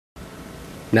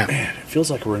Now, Man, it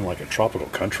feels like we're in like a tropical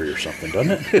country or something,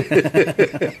 doesn't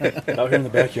it? Out here in the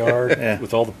backyard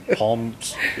with all the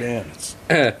palms. Man, it's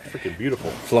freaking beautiful.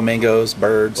 Flamingos,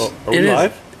 birds. Oh, are we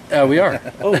live? we are.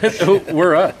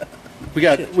 We're up. We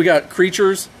got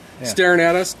creatures staring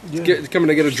at us, coming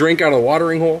to get a drink out of the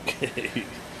watering hole.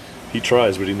 He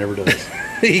tries, but he never does.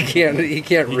 He can't reach. He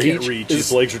can't reach.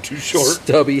 His legs are too short.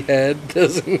 Stubby head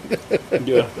doesn't.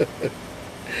 Yeah.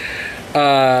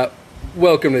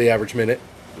 Welcome to the Average Minute.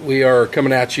 We are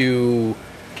coming at you,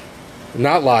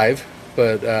 not live,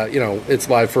 but it's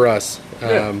live for us.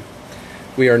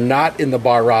 We are not in the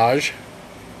barrage.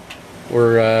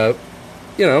 We're,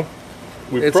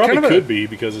 we it's probably kind of could be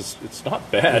because it's not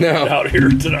bad No. out here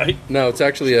tonight. No, it's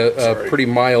actually a pretty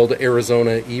mild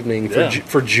Arizona evening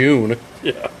for June.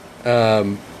 Yeah.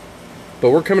 But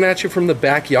we're coming at you from the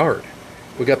backyard.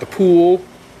 We got the pool.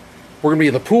 We're going to be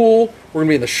in the pool. We're going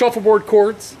to be in the shuffleboard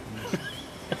courts.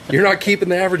 You're not keeping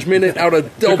the Average Minute out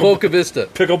of Del Boca Vista.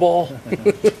 Pickleball.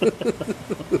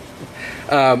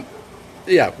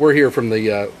 Yeah, we're here from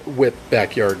the Whip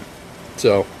backyard.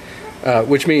 So,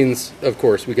 which means, of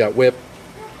course, we got Whip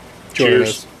joining Cheers.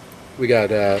 us. We got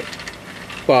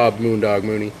Bob Moondog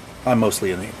Mooney. I'm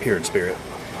mostly here in spirit.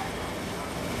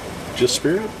 Just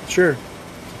spirit? Sure.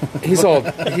 He's all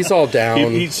down.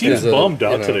 He seems bummed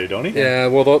out today, don't he? Yeah,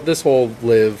 well, this whole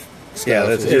live stuff. Yeah,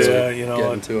 that's is Yeah,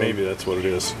 getting to him. maybe that's what it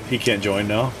is. He can't join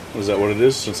now. Is that what it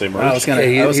is since they I merged? was gonna-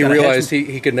 Yeah, I was he gonna realized hedge-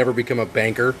 he could never become a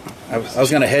banker. I was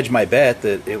going to hedge my bet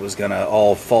that it was going to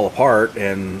all fall apart,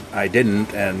 and I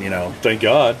didn't. And Thank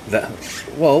God. it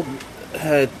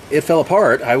fell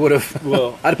apart. I would have.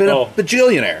 Well, I'd have been a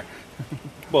bajillionaire.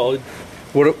 Well,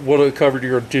 Would have covered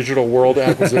your digital world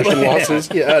acquisition losses.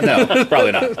 Yeah, no,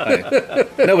 probably not.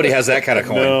 Nobody has that kind of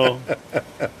coin.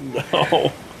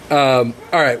 no. All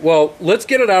right, well, let's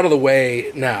get it out of the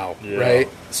way now, Yeah. right?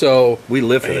 So, We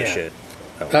live for this shit.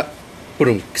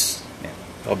 ba-dunks. Yeah,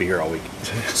 I'll be here all week.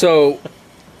 So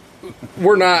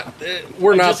we're not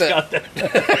Just that. got that.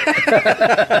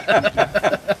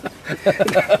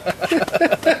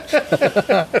 All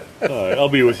right, I'll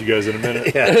be with you guys in a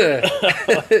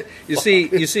minute. You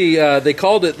see, they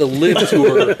called it the Live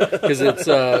Tour because it's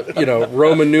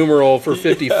Roman numeral for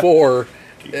 54,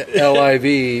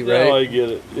 LIV, right? Oh, I get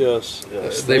it. Yes. They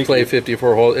Thank play you.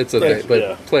 54 holes. It's a Thanks, thing, but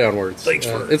yeah. play on words. Thanks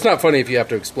for- it's not funny if you have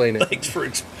to explain it. Thanks for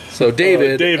So,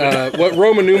 David, what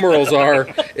Roman numerals are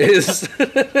is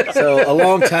So a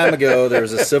long time ago, there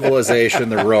was a civilization,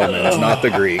 the Romans, not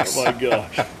the Greeks. Oh my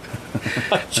gosh.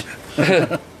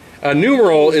 a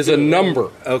numeral is a number.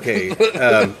 Okay,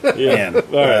 Yeah. man.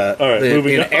 All right.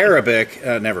 Moving in on. Arabic,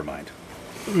 never mind.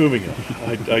 Moving on.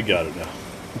 I got it now.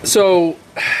 So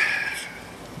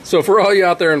for all you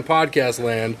out there in podcast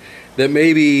land that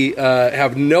maybe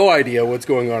have no idea what's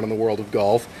going on in the world of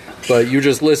golf, but you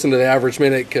just listen to the Average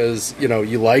Minute because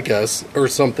you like us or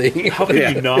something. How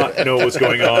can you not know what's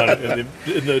going on in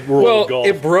the world of golf?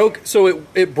 It broke. So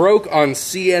it broke on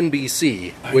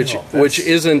CNBC, which know,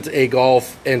 isn't a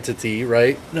golf entity,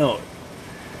 right? No.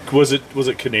 Was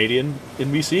it Canadian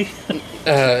NBC?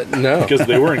 No. Because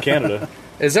they were in Canada.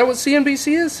 Is that what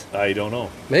CNBC is? I don't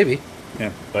know. Maybe. Yeah.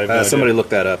 I have no Somebody idea. look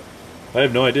that up. I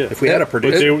have no idea. If we had a But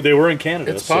producer, they were in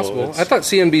Canada. It's so possible. it's- I thought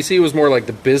CNBC was more like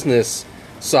the business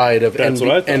side of That's what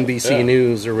I thought, NBC yeah.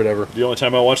 News or whatever. The only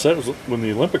time I watched that was when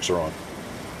the Olympics are on.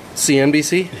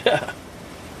 CNBC? Yeah.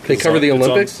 They cover the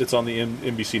Olympics? It's on the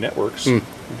NBC networks. So,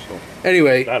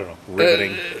 Anyway, I don't know.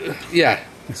 riveting. yeah.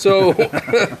 So,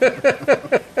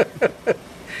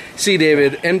 see,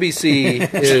 David, NBC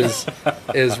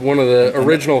is one of the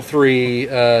original three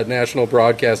national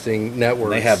broadcasting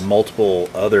networks. They have multiple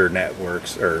other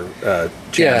networks or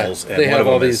channels. Yeah, and they one have of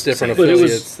all them these is different St. But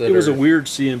affiliates. it was a weird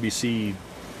CNBC.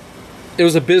 It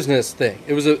was a business thing.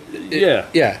 It was Yeah.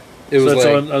 yeah. It So was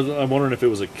that's like I'm wondering if it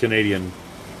was a Canadian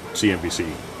CNBC.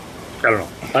 I don't know.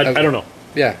 I don't know.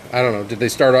 yeah. I don't know. Did they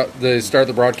start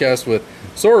the broadcast with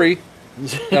sorry?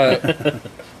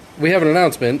 We have an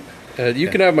announcement. You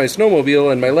can have my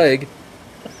snowmobile and my leg.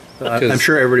 I'm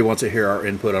sure everybody wants to hear our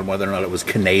input on whether or not it was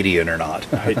Canadian or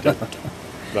not. I don't. All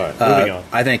right, moving on.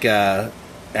 I think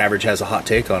Average has a hot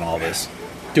take on all this.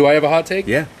 Do I have a hot take?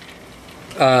 Yeah.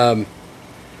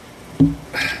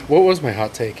 What was my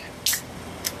hot take?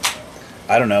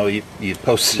 I don't know. You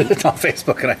posted it on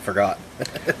Facebook and I forgot.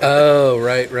 Oh,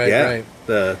 right.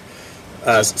 The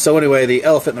so anyway, the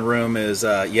elephant in the room is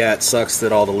it sucks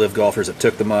that all the live golfers that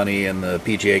took the money and the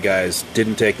PGA guys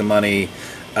didn't take the money.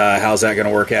 How's that going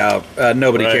to work out?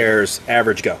 Nobody Right. cares.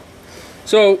 Average, go.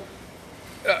 So,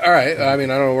 all right. I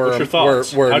mean, I don't know where What's your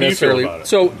thoughts? where How do you feel necessarily. about it?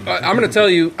 So, I'm going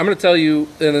to tell you,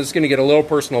 and it's going to get a little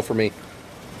personal for me.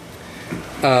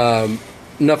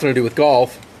 nothing to do with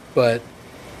golf, but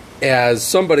as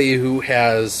somebody who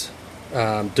has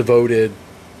devoted,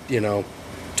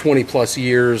 20 plus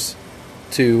years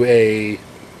to a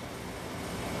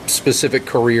specific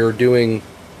career doing,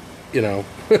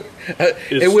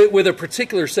 with a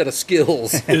particular set of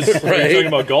skills. Are you talking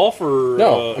about golf or?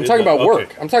 No, I'm talking about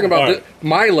work. I'm talking about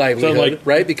my livelihood, like,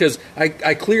 right? Because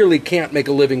I clearly can't make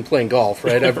a living playing golf,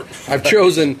 right? I've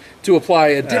chosen to apply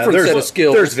a different set of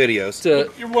skills. There's videos.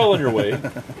 You're well on your way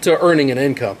to earning an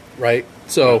income, right?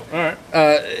 So, all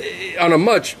right. On a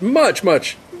much, much,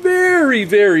 much, very,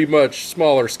 very much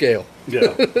smaller scale,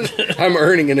 Yeah. I'm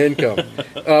earning an income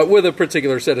with a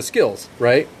particular set of skills,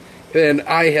 right? And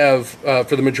I have,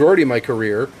 for the majority of my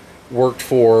career, worked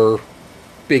for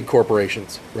big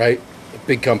corporations, right?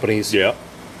 Big companies. Yeah.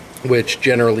 Which,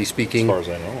 generally speaking, As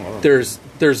far as I know.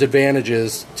 there's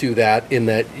advantages to that in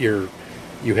that you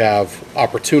have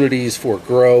opportunities for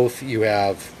growth. You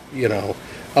have,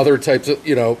 other types of,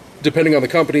 depending on the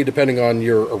company, depending on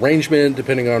your arrangement,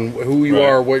 depending on who you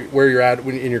are, where you're at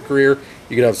in your career,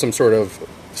 you could have some sort of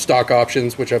stock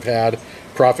options, which I've had,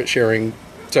 profit sharing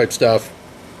type stuff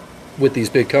with these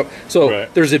big companies. So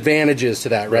there's advantages to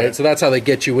that, right? So that's how they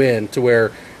get you in, to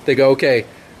where they go, okay,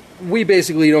 we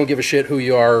basically don't give a shit who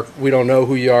you are. We don't know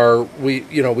who you are. We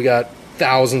got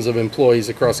thousands of employees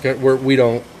across the country. We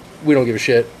don't give a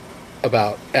shit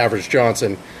about Average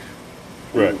Johnson.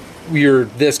 Right. You're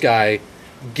this guy.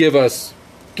 Give us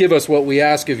what we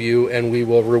ask of you, and we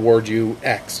will reward you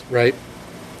X. Right.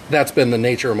 That's been the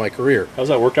nature of my career. How's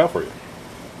that worked out for you?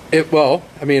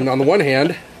 On the one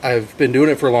hand, I've been doing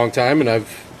it for a long time, and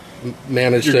I've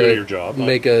managed You're good to at your job,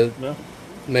 make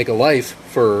a life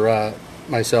for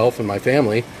myself and my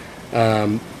family.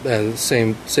 And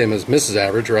same as Mrs.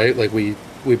 Average, right? Like we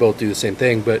both do the same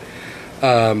thing. But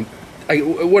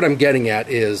what I'm getting at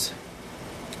is,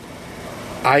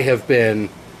 I have been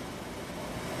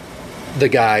the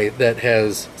guy that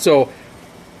has. So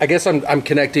I guess I'm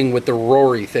connecting with the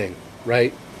Rory thing,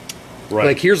 right? Right.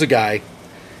 Like, here's a guy,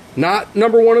 not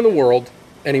number one in the world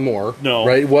anymore. No.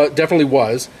 Right? What definitely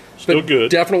was. Still good.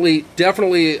 Definitely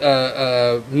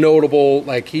notable.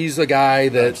 Like, he's a guy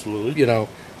that, absolutely,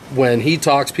 when he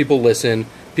talks, people listen.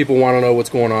 People want to know what's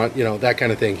going on. That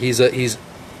kind of thing. He's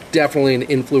definitely an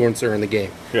influencer in the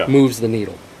game. Yeah. Moves the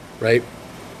needle, right?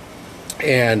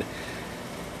 And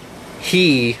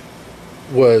he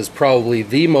was probably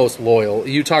the most loyal.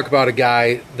 You talk about a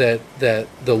guy that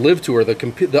the Live Tour,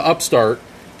 the upstart,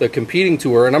 the competing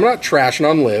tour, and I'm not trashing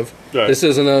on Live. Right. This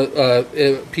isn't a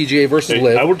PGA versus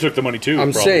Live. I would have took the money too.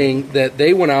 I'm probably saying that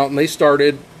they went out and they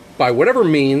started by whatever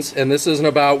means, and this isn't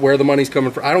about where the money's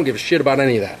coming from. I don't give a shit about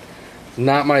any of that.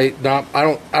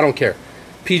 I don't care.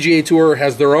 PGA Tour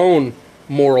has their own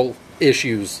moral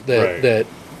issues that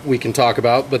we can talk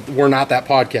about, but we're not that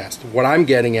podcast. What I'm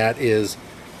getting at is,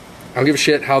 I don't give a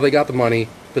shit how they got the money,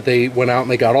 but they went out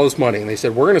and they got all this money, and they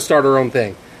said, we're going to start our own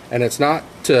thing. And it's not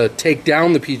to take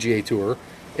down the PGA Tour.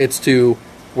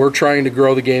 We're trying to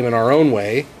grow the game in our own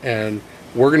way, and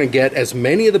we're going to get as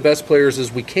many of the best players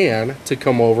as we can to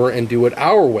come over and do it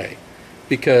our way,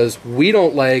 because we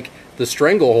don't like the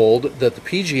stranglehold that the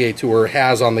PGA Tour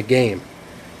has on the game.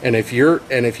 And if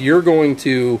you're going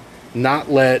to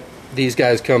not let these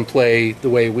guys come play the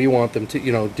way we want them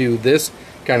to, do this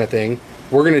kind of thing,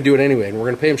 we're going to do it anyway, and we're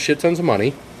going to pay them shit tons of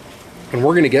money, and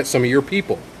we're going to get some of your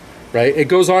people, right? It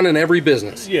goes on in every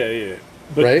business. Yeah.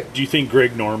 But right? Do you think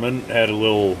Greg Norman had a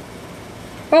little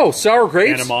sour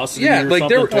grapes? Animosity, yeah, or like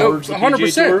something towards the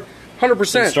 100%,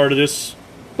 100%. Started this,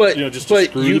 but just to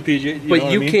screw the PGA.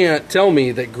 But you can't tell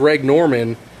me that Greg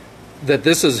Norman, that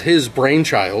this is his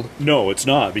brainchild. No, it's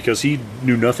not, because he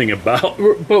knew nothing about.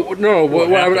 But no,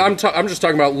 I'm just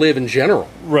talking about Live in general.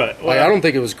 Right. Well, I don't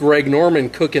think it was Greg Norman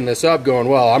cooking this up, going,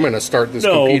 well, I'm going to start this.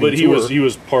 No, but he tour.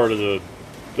 was part of the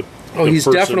he's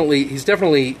person.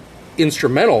 definitely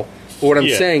instrumental. But what I'm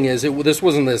saying is, this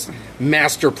wasn't this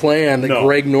master plan that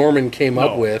Greg Norman came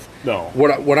up with. No.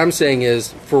 What I'm saying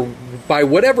is, by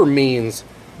whatever means,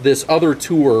 this other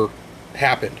tour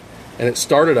happened, and it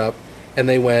started up, and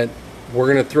they went,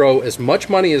 we're going to throw as much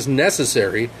money as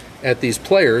necessary at these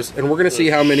players, and we're going to see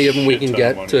how many of them we can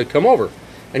get to come over.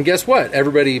 And guess what?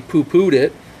 Everybody poo-pooed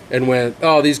it and went,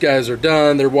 oh, these guys are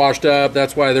done, they're washed up,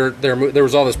 that's why there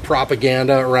was all this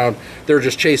propaganda around they're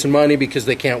just chasing money because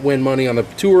they can't win money on the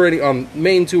tour, on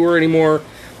main tour anymore,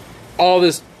 all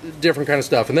this different kind of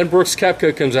stuff. And then Brooks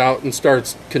Koepka comes out and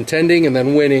starts contending and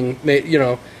then winning,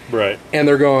 Right. And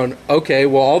they're going, okay,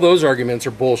 well, all those arguments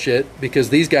are bullshit because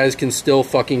these guys can still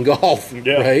fucking golf,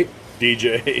 right?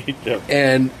 DJ.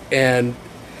 Yeah. And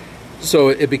so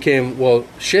it became, well,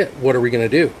 shit, what are we going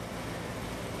to do?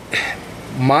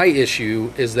 My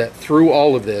issue is that through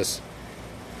all of this,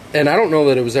 and I don't know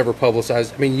that it was ever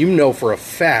publicized. I mean, you know for a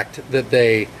fact that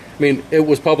it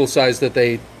was publicized that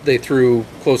they threw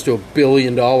close to $1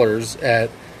 billion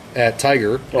at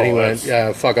Tiger. And he went,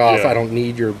 fuck off, yeah. I don't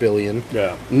need your $1 billion.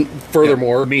 Yeah.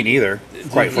 Furthermore... Me neither,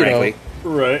 quite frankly.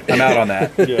 Right. I'm out on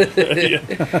that.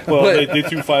 Yeah. Well, they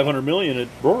threw $500 million at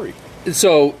Rory.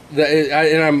 So,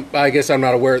 I guess I'm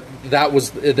not aware that was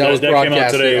broadcast came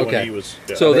out today. Okay. When he was,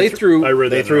 yeah. So they threw. I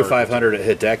read They that threw in an article. 500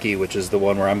 at Hideki, which is the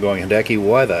one where I'm going. Hideki,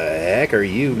 why the heck are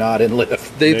you not in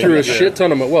lift? They threw a Yeah. shit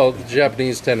ton of money. Well, the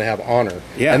Japanese tend to have honor,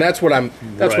 Yeah. and that's what I'm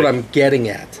Right. getting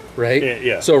at, right?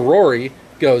 Yeah. So Rory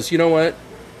goes, you know what?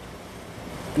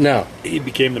 No, He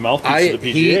became the mouthpiece of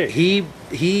the PGA.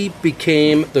 he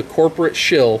became the corporate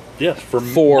shill. Yes, for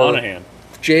Monahan. Monahan.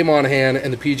 Jay Monahan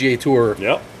and the PGA Tour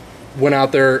Yep. went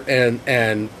out there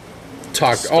and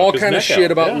talked Stuck all his kind of neck shit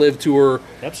out, about yeah. Live Tour.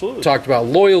 Absolutely. Talked about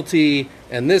loyalty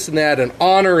and this and that and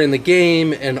honor in the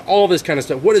game and all this kind of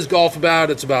stuff. What is golf about?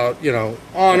 It's about,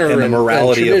 honor And the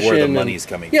morality of where the tradition money's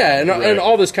coming Yeah, from. and Right.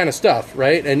 all this kind of stuff,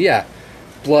 right? And yeah,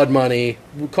 blood money,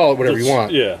 we'll call it whatever you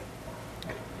want. Yeah.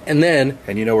 And then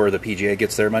And you know where the PGA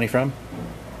gets their money from?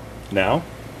 Now?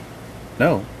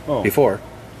 No. Oh. Before.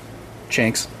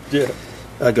 Chinks. Yeah.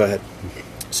 Go ahead.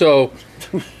 so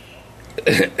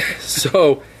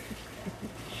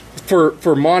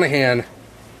for Monahan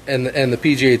and the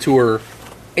PGA Tour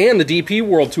and the DP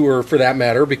World Tour for that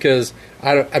matter, because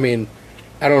I don't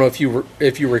know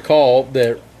if you recall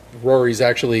that Rory's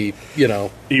actually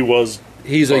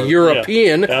he's a Or-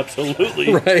 European, yeah,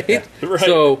 absolutely. right? Right.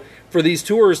 So for these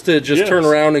tours to just Yes. turn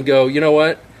around and go, you know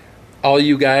what? All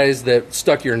you guys that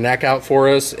stuck your neck out for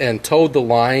us and towed the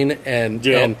line and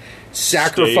Yeah. and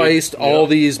sacrificed Stayed, all yeah.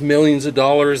 these millions of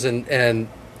dollars and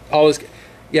all this,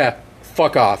 yeah,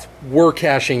 fuck off. We're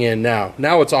cashing in now.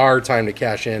 Now it's our time to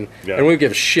cash in, Yeah. and we don't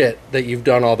give a shit that you've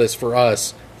done all this for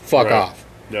us. Fuck Right. off.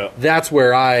 Yeah. That's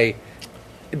where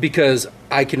because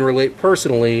I can relate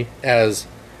personally as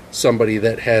somebody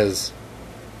that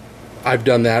I've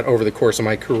done that over the course of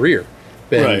my career.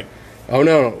 Right. Oh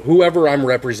no, whoever I'm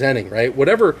representing, right?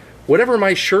 Whatever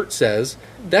my shirt says,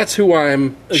 that's who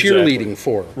I'm Exactly. cheerleading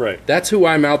for. Right. That's who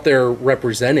I'm out there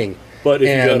representing. But if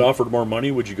you And- got offered more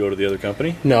money, would you go to the other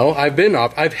company? No, I've been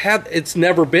off. It's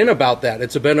never been about that.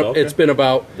 It's been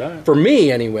about Right. for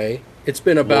me anyway. It's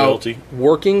been about Loyalty.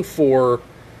 working for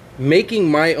making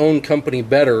my own company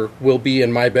better will be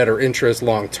in my better interest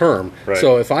long term. Right.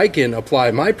 So if I can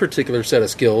apply my particular set of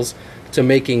skills to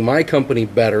making my company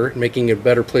better, making it a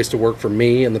better place to work for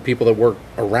me and the people that work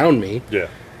around me, Yeah.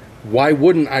 why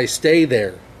wouldn't I stay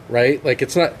there? Right? Like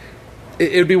it's not.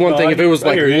 It'd be one No, thing I if it was I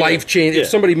like hear you. life change. Yeah. If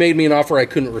somebody made me an offer I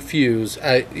couldn't refuse,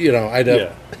 I'd have, Yeah.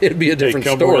 it'd be a different Hey,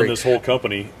 come story. run this whole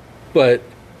company. But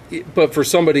for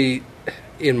somebody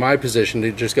in my position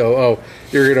to just go, oh,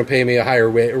 you're going to pay me a higher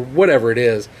rate or whatever it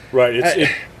is, Right.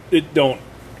 It don't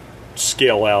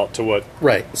scale out to what.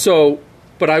 right? So,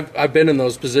 but I've been in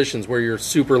those positions where you're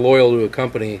super loyal to a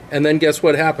company, and then guess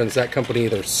what happens? That company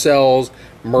either sells,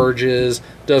 merges,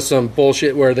 does some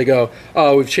bullshit where they go,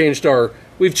 oh, we've changed our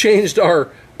the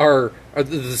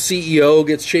CEO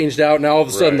gets changed out, and all of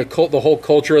a sudden Right. the whole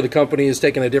culture of the company is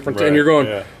taking a different. Right, And you're going,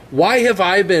 yeah. why have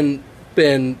I been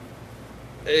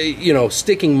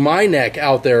sticking my neck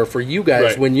out there for you guys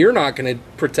Right. when you're not going to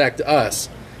protect us,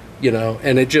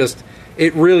 and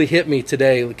it really hit me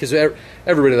today because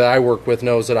everybody that I work with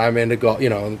knows that I'm into golf,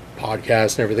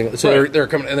 podcasts and everything. So Right. they're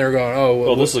coming and they're going, oh,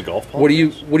 Well, this is a golf What do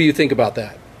you think about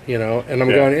that? And I'm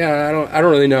Yeah. going, I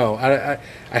don't really know.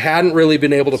 I hadn't really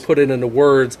been able to put it into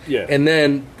words. Yeah. And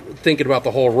then thinking about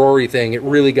the whole Rory thing, it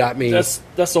really got me. That's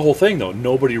the whole thing, though.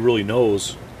 Nobody really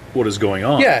knows what is going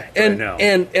on. Yeah, and right now.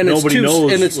 and Nobody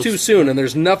knows it's too what's- soon, and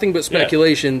there's nothing but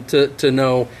speculation to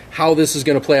know how this is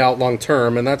going to play out long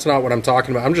term, and that's not what I'm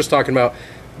talking about. I'm just talking about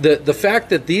the fact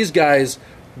that these guys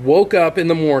woke up in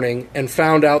the morning and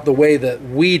found out the way that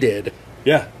we did.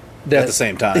 Yeah. That, At the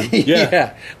same time.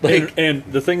 yeah, like and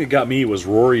the thing that got me was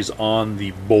Rory's on the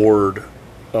board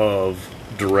of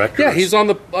directors. yeah, he's on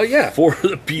the for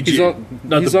the PGA. He's on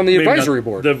the maybe not advisory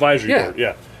board. The advisory Yeah. board,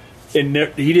 yeah. And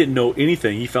he didn't know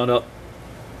anything. He found out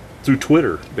through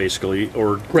Twitter, basically,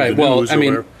 or through Right, the well, news I or mean,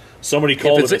 whatever. Somebody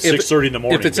called him at 6:30 in the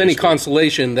morning. If it's any basically.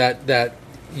 consolation, that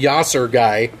Yasser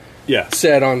guy yeah,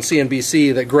 said on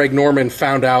CNBC that Greg Norman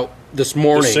found out this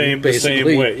morning. the same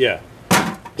way, yeah.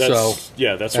 That's, So,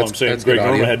 that's what I'm saying. that's good Greg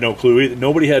Norman audio. had no clue either.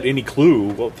 Nobody had any clue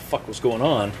what the fuck was going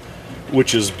on,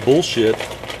 which is bullshit.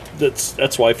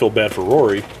 That's why I feel bad for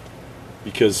Rory,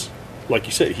 because, like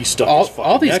you said, he stuck his fucking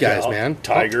all these neck guys, out. man.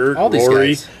 Tiger, All these Rory,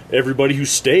 guys. everybody who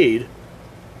stayed.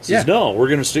 Says, no, we're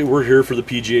going to stay. We're here for the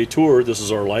PGA Tour. This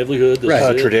is our livelihood. This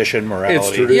Right. is it. Tradition,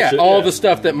 morality. Yeah, all Yeah. the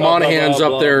stuff that Blah, blah, Monahan's blah,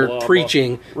 up blah, there blah, blah.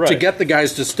 preaching to Right. get the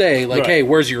guys to stay. Like, Right. hey,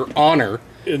 where's your honor?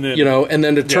 And then- and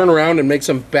then to turn Yeah. around and make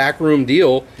some backroom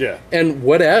deal. Yeah. And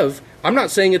whatever. I'm not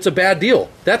saying it's a bad deal.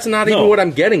 That's not even No. what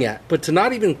I'm getting at. But to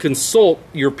not even consult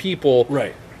your people.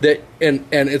 Right. That and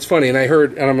it's funny, and I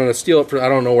heard, and I'm going to steal it I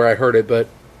don't know where I heard it, but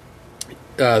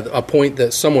a point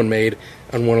that someone made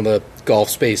on one of the golf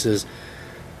spaces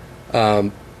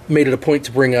made it a point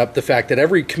to bring up the fact that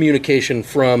every communication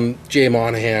from Jay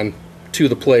Monahan to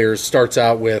the players starts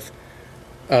out with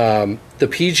the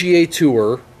PGA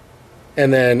Tour,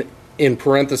 and then in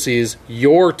parentheses,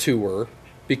 your tour,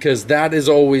 because that is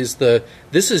always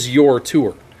this is your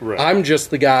tour. Right. I'm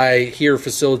just the guy here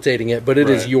facilitating it, but it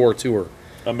is Right. your tour.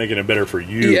 I'm making it better for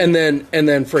you. And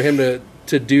then for him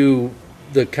to do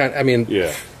the kind, I mean,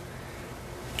 Yeah.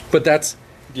 but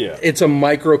it's a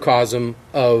microcosm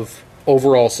of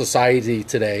overall society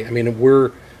today. I mean,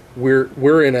 we're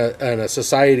in a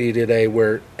society today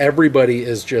where everybody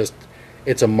is just,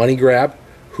 it's a money grab.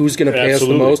 Who's going to pay us the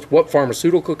Absolutely. most? What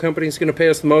pharmaceutical company is going to pay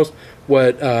us the most?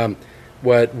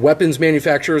 What weapons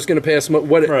manufacturer is going to pay us the most?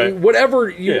 Right. Whatever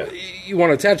Yeah. you want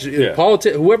to attach. Yeah.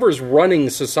 Whoever's running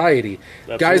society,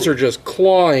 guys Absolutely. are just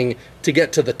clawing to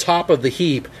get to the top of the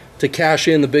heap to cash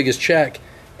in the biggest check.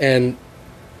 And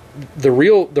the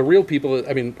real people,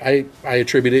 I mean, I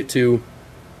attribute it to,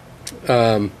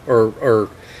 or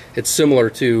it's similar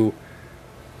to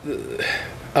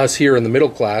us here in the middle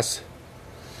class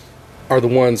are the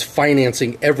ones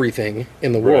financing everything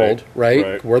in the world, right?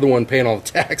 Right. We're the one paying all the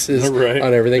taxes Right.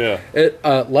 on everything.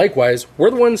 Yeah. Likewise, we're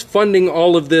the ones funding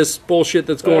all of this bullshit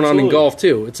that's going on in Absolutely. golf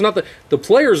too. It's not the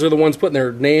players are the ones putting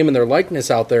their name and their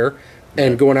likeness out there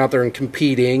and going out there and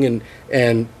competing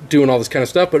and doing all this kind of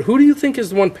stuff. But who do you think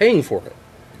is the one paying for it?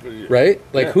 Right?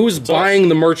 Like Yeah, who's it's buying us.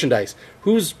 the merchandise?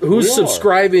 Who's are.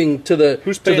 subscribing to the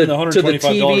Who's to paying the to the $125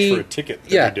 TV for a ticket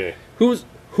every yeah. day?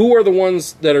 Who are the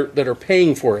ones that are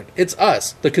paying for it? It's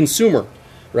us, the consumer,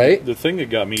 right? The thing that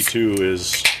got me too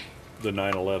is the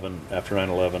 9/11. After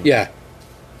 9/11, Yeah.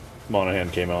 Monahan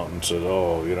came out and said,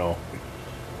 "Oh,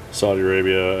 Saudi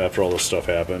Arabia." After all this stuff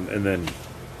happened, and then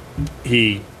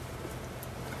he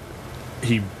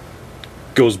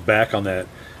goes back on that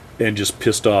and just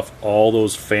pissed off all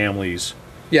those families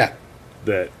Yeah.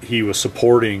 that he was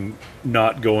supporting,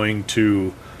 not going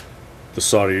to the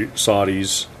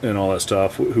Saudis and all that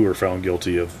stuff, who were found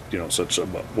guilty of such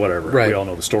whatever. Right. We all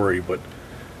know the story, but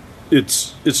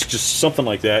it's just something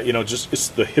like that. It's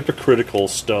the hypocritical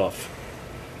stuff.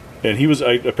 And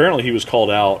apparently he was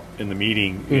called out in the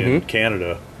meeting in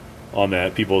Canada on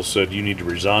that. People said, "You need to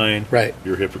resign. Right.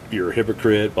 You're a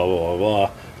hypocrite." Blah blah blah blah.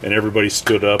 And everybody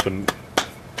stood up and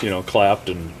clapped.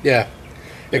 And Yeah.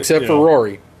 Except you for know.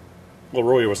 Rory. well,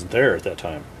 Roy wasn't there at that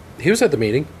time, He was at the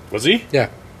meeting. was he? Yeah.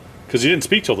 Because he didn't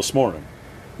speak till this morning.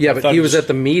 Yeah, but thought he he was was- at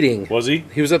the meeting. Was he?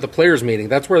 He was at the players meeting.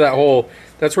 That's where that whole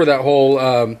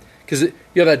because you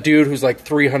have that dude who's like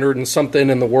 300 and something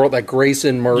in the world, that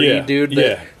Grayson Murray Yeah, dude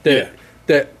yeah,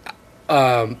 that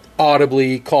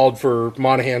audibly called for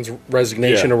Monahan's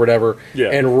resignation Yeah. or whatever, Yeah.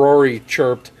 and Rory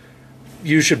chirped,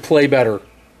 "You should play better."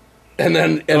 And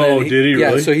then Oh, did he Yeah,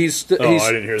 really? so he's Oh,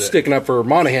 I didn't hear that. sticking up for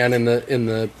Monahan in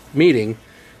the meeting,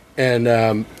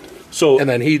 and So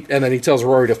then he tells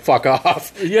Rory to fuck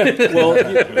off. yeah, well,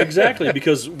 exactly.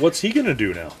 Because what's he going to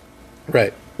do now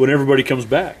Right. when everybody comes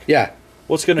back? Yeah.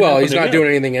 What's going to Well, happen? he's not to doing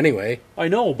him? anything anyway. I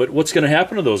know, but what's going to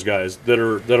happen to those guys that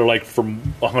are like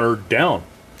from 100 down,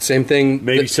 Same thing.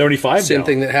 maybe 75 Same down?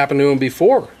 thing that happened to him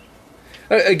before.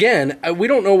 Again, we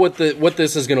don't know what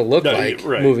this is going to look No, like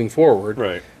right. moving forward.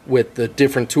 Right. With the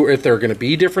different tour, if there are going to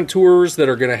be different tours that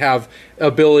are going to have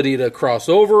ability to cross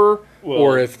over, Well,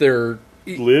 or if they're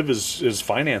Liv is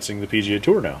financing the PGA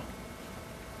Tour now.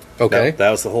 okay. That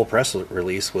was the whole press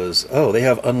release was, they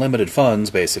have unlimited funds,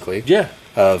 basically. Yeah.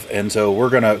 And so we're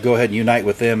going to go ahead and unite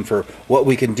with them for what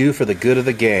we can do for the good of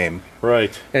the game.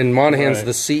 Right. And Monahan's Right.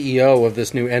 the CEO of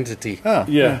this new entity. Oh,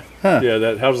 Yeah. Huh. Yeah.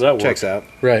 That how does that work? Checks out.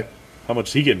 Right. How much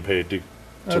is he getting paid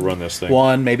to run this thing?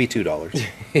 $1, maybe $2.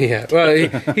 Yeah. Well,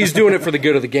 he's doing it for the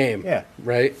good of the game. Yeah.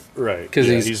 Right. Right. Because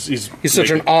Yeah, he's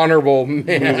such an honorable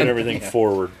moving man. everything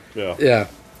forward. Yeah. Yeah.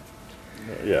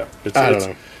 Yeah. I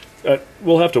don't know.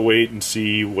 We'll have to wait and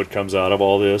see what comes out of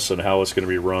all this and how it's going to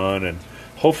be run, and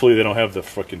hopefully they don't have the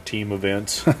fucking team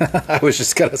events I was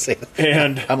just going to say that.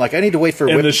 and I'm like, I need to wait for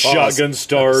and whip the pause shotgun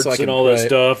starts so I can- and all that Right.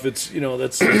 stuff. It's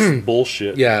that's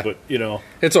bullshit. Yeah. But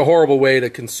It's a horrible way to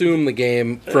consume the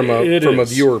game from a It from a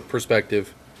is. viewer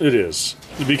perspective. It is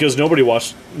because nobody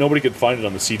could find it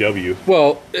on the CW.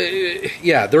 Well,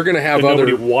 yeah, they're going to have And other.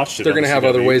 nobody watched it They're on going to the have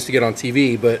other CW. ways to get on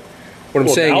TV. But what I'm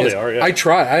Well, saying now is, they are, yeah.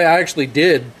 I actually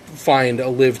did find a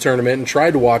live tournament and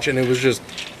tried to watch it, and it was just.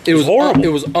 It was horrible. It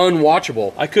was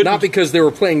unwatchable. I couldn't- Not because they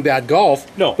were playing bad golf.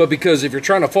 No. But because if you're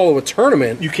trying to follow a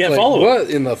tournament, You can't like, follow it. What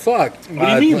in the fuck?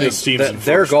 What do you mean this team's in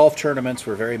Their first? golf tournaments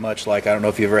were very much like, I don't know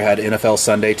if you've ever had NFL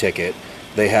Sunday Ticket.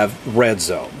 They have Red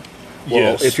Zone. Well,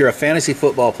 Yes. if you're a fantasy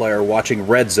football player, watching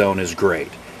Red Zone is great.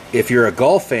 If you're a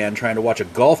golf fan trying to watch a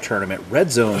golf tournament,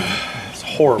 Red Zone It's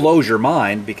horrible. blows your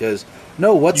mind because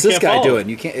what's You this can't guy follow doing?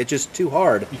 it. You can't. It's just too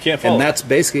hard. You can't follow And it. that's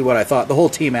basically what I thought. The whole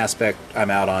team aspect,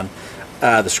 I'm out on.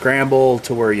 The scramble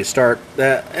to where you start,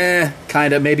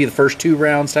 kind of maybe the first 2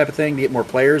 rounds type of thing to get more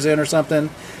players in or something.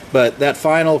 But that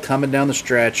final coming down the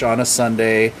stretch on a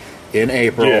Sunday in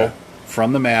April Yeah.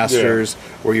 from the Masters,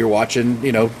 where you're watching,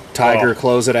 Tiger Oh.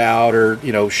 close it out, or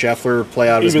Scheffler play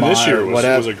out his Even mind, this year or was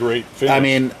whatever. a great finish. I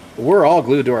mean, we're all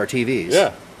glued to our TVs.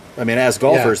 Yeah. I mean, as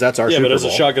golfers, that's our yeah, Super but as a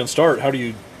Bowl. shotgun start, how Yeah.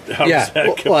 does that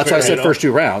Well, compare? that's why I said you know? first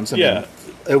 2 rounds. I Yeah.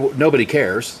 mean, nobody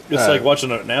cares. It's like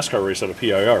watching a NASCAR race at a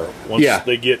PIR. Once Yeah.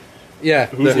 they get Yeah,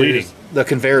 who's leading, the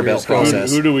conveyor belt Who's going-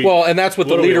 process. who do we? Well, and that's what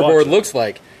the do we leaderboard watch? looks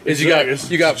like. Is Exactly.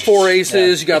 you got 4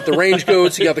 aces, you got the range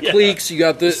goats, you got the Yeah. cliques, you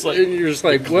got the. It's like and you're just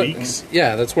like the what? cliques?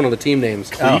 Yeah, that's one of the team names.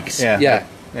 Cliques? Yeah. Yeah.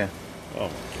 Yeah. Oh,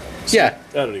 Yeah,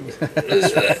 anyway.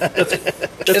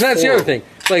 and that's the other thing.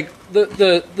 Like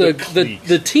the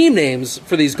cliques. team names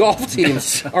for these golf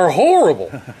teams are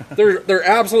horrible. They're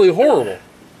absolutely horrible.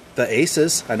 The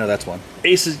aces, I know that's one.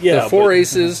 Aces, yeah. The 4 but-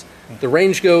 aces, the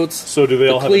range goats. So do they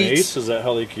the all have an cleats. ace? Is that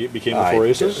how they became the 4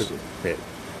 aces?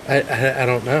 I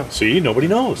don't know. See, nobody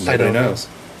knows. I don't Nobody know. knows.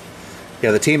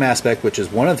 Yeah, the team aspect, which is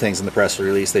one of the things in the press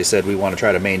release, they said we want to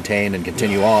try to maintain and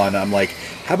continue on. I'm like,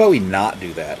 how about we not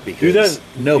do that? Do Because that.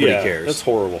 nobody yeah, cares. That's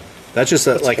horrible. That's just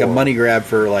like a horrible. money grab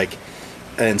for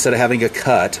instead of having a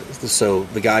cut, so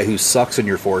the guy who sucks in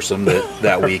your foursome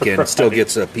that weekend still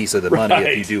gets a piece of the money if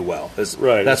Right. you do well. That's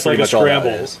Right. That's it's like pretty a much all that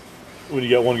scramble is. when you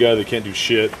got one guy that can't do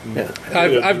shit. Yeah.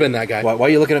 I've been that guy. Why are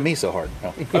you looking at me so hard?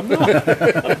 No. I'm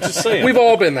just saying. We've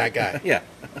all been that guy. Yeah.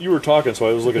 You were talking, so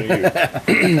I was looking at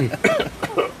you.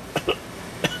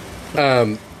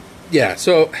 Yeah.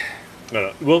 So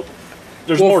No. Well,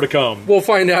 there's We'll- more to come. we'll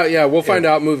find out. Yeah, we'll find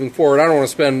out moving forward. I don't want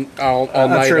to spend all I'm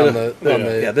night sure on the.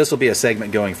 Yeah, this will be a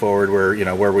segment going forward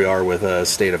where we are with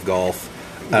State of Golf.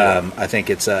 I think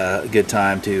it's a good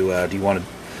time to. Do you want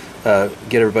to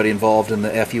get everybody involved in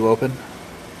the FU Open?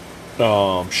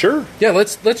 Sure. Yeah,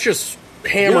 let's just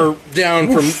hammer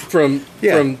down from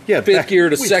fifth back- gear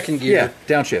to second gear, Yeah,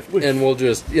 downshift. and we'll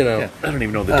just Yeah. I don't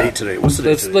even know the date today. What's the date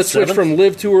let's today? let's switch 7th? from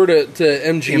Live Tour to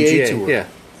MGA Tour. Yeah.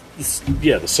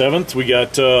 Yeah, the 7th. We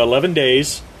got 11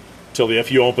 days till the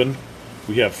FU Open.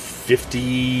 We have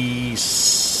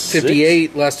 56?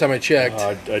 58 last time I checked.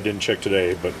 I didn't check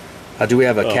today, but Do we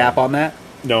have a cap on that?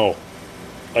 no.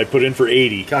 I put in for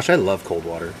 80, Gosh, I love cold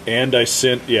water. and I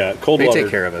sent They Coldwater. take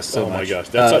care of us so oh my much. gosh,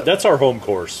 that's our home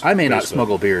course. I may not basically.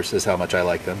 smuggle beers, is how much I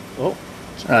like them. Oh,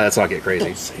 Let's not get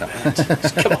crazy. No.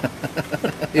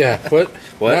 Yeah, what?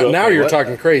 What? Now you're What?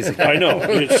 talking crazy. I know. All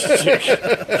right,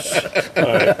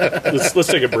 let's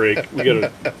take a break. We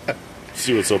gotta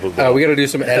see what's up with that. We got to do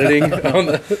some editing on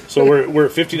the. So we're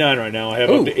at 59 right now. I have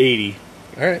Ooh. up to 80,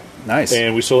 All right, Nice.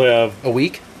 and we still have a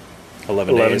week.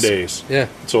 11 days. Yeah,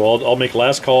 So I'll make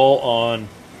last call on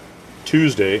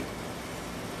Tuesday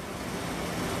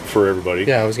for everybody.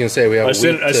 yeah. I was gonna say we have. I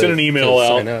sent an email to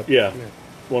out. sign up. Yeah,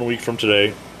 1 week from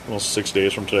today, well 6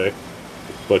 days from today.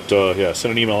 But yeah,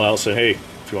 send an email out saying, hey,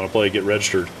 if you want to play, get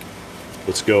registered.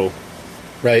 Let's go.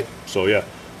 Right. So yeah,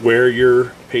 wear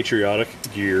your patriotic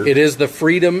gear. It is the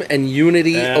Freedom and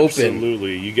Unity Open,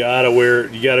 Absolutely, you gotta wear.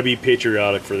 You gotta be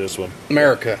patriotic for this one.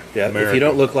 America. Yeah, if America. you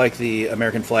don't look like the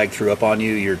American flag threw up on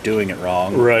you, you're doing it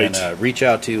wrong. Right. And reach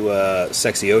out to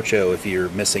Sexy Ocho if you're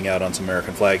missing out on some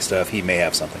American flag stuff. He may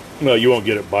have something. No, you won't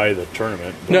get it by the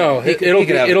tournament. but- No, He could- it'll he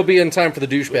could be have- it'll be in time for the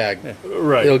douchebag.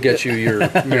 right. It'll get you your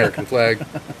American flag.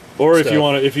 Or if stuff. you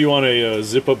want a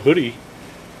zip up hoodie,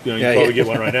 you Yeah, probably yeah. get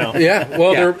one right now. Yeah.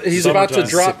 Well, Yeah. he's about to Summertime.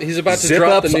 drop. He's about to Zip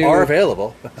drop the ups new. are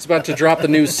available. He's about to drop the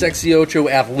new Sexy Ocho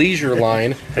Athleisure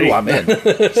line. Hey. Ooh, I'm in.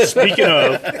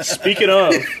 Speaking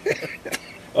of,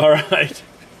 all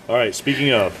right.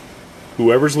 Speaking of,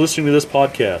 whoever's listening to this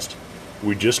podcast,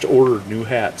 we just ordered new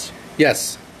hats.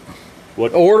 Yes.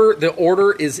 What? The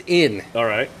order is in. All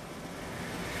right.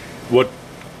 What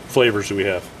flavors do we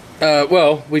have?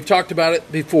 Well, we've talked about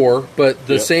it before, but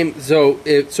the Yep. same. So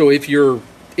if you're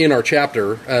in our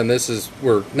chapter, and this is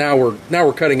we're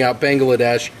cutting out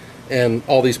Bangladesh and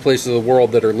all these places of the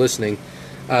world that are listening.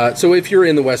 So if you're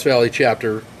in the West Valley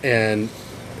chapter, and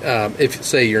if,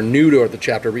 say, you're new to the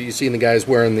chapter, but you've seen the guys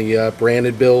wearing the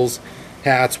branded Bills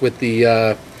hats with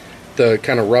the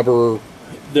kind of rubber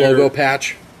logo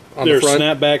patch on the front.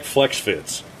 They're snapback flex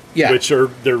fits. Yeah, which they're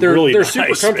really they're nice,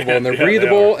 super comfortable, man. and they're Yeah,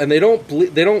 breathable, they and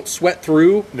they don't sweat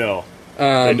through. No,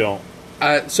 they don't.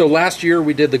 So last year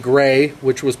we did the gray,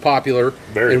 which was popular,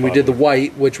 Very and we popular. did the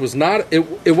white, which was not.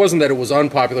 It wasn't that it was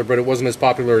unpopular, but it wasn't as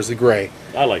popular as the gray.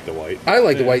 I like the white. I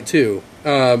like the white too,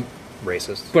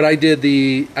 Racist. but I did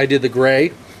the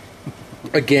gray.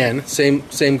 Again, same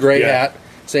gray Yeah. hat,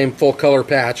 same full color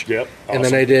patch. Yep, And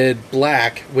then awesome. I did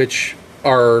black, which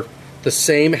are the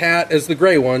same hat as the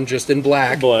gray one, just in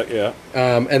black. Black, yeah.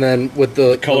 And then with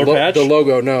the color patch? the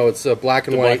logo, no, it's a black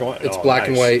and The white. black and white. It's Oh, black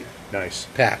and nice. white Nice.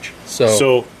 patch.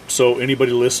 So So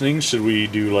anybody listening, should we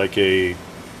do like a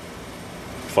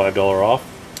 $5 off?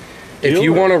 if deal,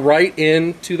 you or- want to write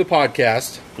in to the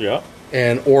podcast Yeah.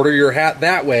 and order your hat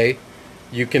that way,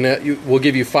 you can. We'll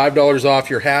give you $5 off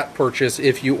your hat purchase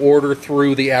if you order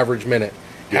through the Average Minute.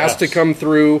 Has Yes. to come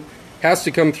through. Has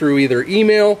to come through either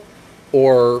email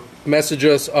or message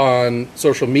us on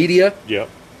social media. Yep.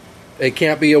 It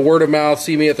can't be a word of mouth,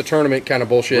 see me at the tournament kind of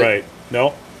bullshit. Right.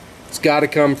 No. It's got to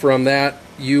come from that.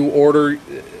 You order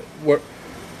what,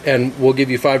 and we'll give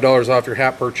you $5 off your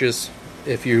hat purchase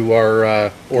if you are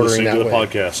ordering Listening that to the way.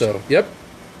 podcast. So, yep.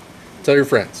 Tell your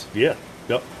friends. Yeah.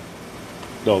 Yep.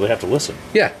 No, they have to listen.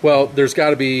 Yeah. Well, there's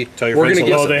got to be. Tell your we're friends gonna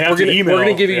to give, listen. They have we're to gonna, email, We're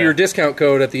going to give you yeah. your discount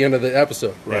code at the end of the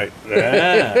episode. Right.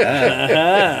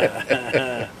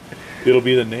 It'll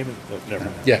be the name of the, never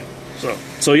mind. Yeah.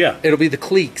 So yeah. It'll be the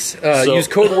Cleeks. So- Use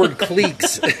code word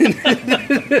Cleeks.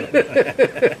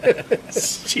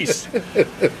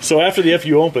 Jeez. So after the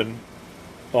FU Open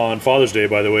on Father's Day,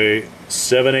 by the way,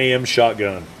 7 a.m.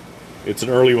 shotgun. It's an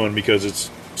early one because it's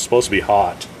supposed to be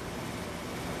hot.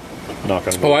 Knock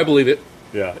on wood. Oh, I believe it.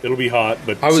 Yeah, it'll be hot,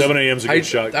 but I was 7 a.m. is a good I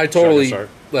shot. I totally shotgun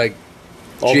start. like.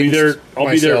 I'll be there. jinxed I'll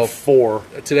be there at myself. 4.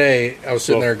 Today I was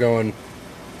sitting So- there going,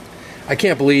 I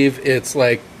can't believe it's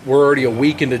like we're already a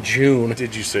week into June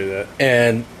Did you say that?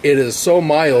 and it is so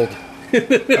mild.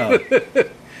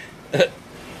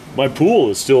 My pool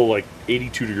is still like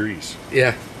 82 degrees.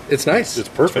 Yeah, it's nice. It's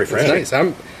perfect. It's nice.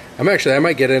 I'm actually I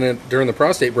might get in it during the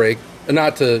prostate break,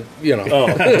 not to Oh,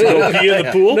 to go pee in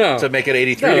the pool? no, To make it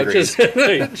 83 no, degrees. just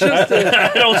Hey,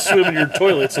 I don't swim in your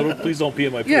toilet, so please don't pee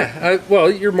in my pool. yeah.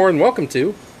 Well, you're more than welcome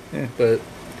to, but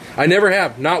I never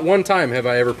have. Not one time have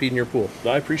I ever peed in your pool.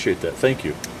 I appreciate that. Thank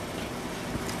you.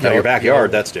 Now, your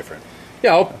backyard, that's different.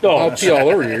 Yeah, I'll pee all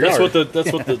over your That's yard. what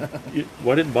the.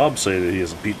 Why didn't Bob say that he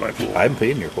hasn't peed my pool? I haven't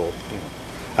peed in your pool.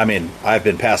 I mean, I've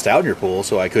been passed out in your pool,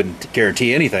 so I couldn't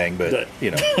guarantee anything, but, you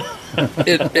know.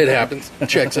 it happens.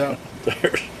 Checks out.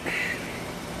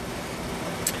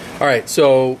 All right,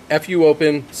 so FU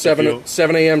Open, 7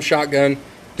 a.m. shotgun.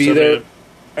 Be 7 there. a.m.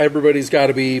 Everybody's got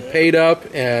to be paid up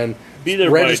and Be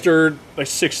there registered by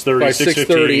 6:30. by 6:30.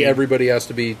 6:15. Everybody has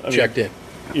to be checked in.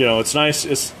 You know, it's nice.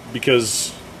 It's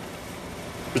because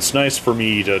it's nice for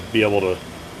me to be able to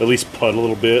at least putt a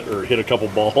little bit or hit a couple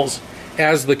balls.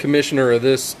 As the commissioner of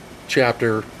this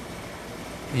chapter,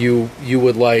 you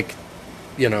would like,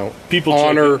 People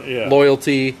honor, check in, yeah.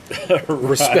 loyalty,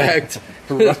 respect.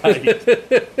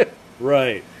 Right.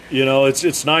 Right. You know,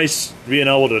 it's nice being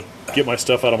able to get my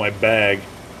stuff out of my bag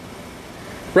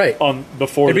Right.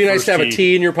 before. It'd be the nice first to have a tee.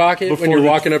 tee in your pocket when Before you're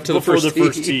walking up to the before first the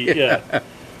first tee. Yeah.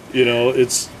 You know,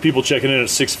 it's people checking in at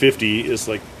 6:50 is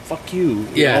like fuck you.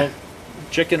 Yeah. know?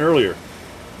 Check in earlier.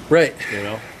 Right. You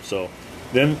know, so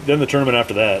then the tournament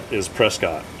after that is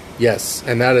Prescott. Yes,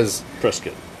 and that is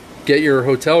Prescott. get your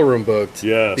hotel room booked.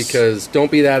 Yes. Because don't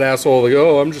be that asshole like,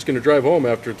 oh, I'm just going to drive home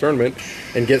after a tournament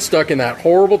and get stuck in that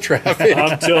horrible traffic.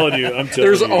 I'm telling you.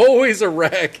 There's always a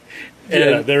wreck. And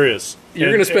yeah, there is. you're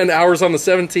And- going to spend hours on the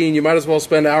 17. You might as well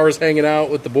spend hours hanging out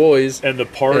with the boys. and the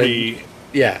party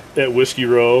Yeah. at Whiskey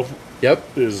Row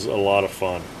Yep. is a lot of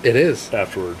fun It is.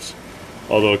 afterwards.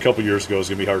 Although a couple years ago it was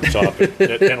going to be hard to top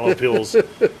at Antelope Hills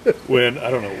when, I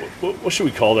don't know, what should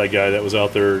we call that guy that was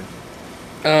out there?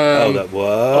 That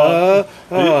what?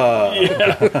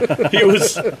 He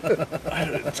was,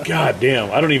 God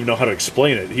damn, I don't even know how to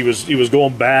explain it. He was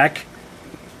going back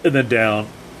and then down,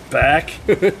 back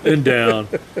and down,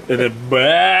 and then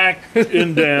back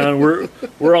and down.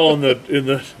 We're all in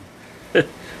the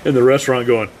restaurant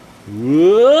going,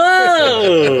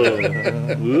 whoa,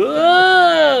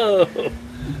 whoa.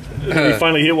 And we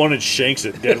finally hit one and shanks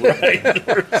it dead right.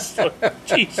 We're just like,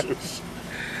 Jesus.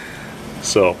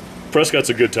 So Prescott's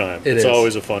a good time. It It's is.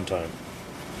 always a fun time.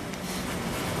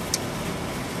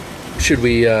 Should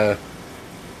we, I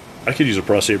could use a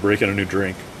prostate break and a new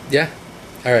drink. yeah.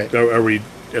 All right. Are we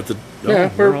at the?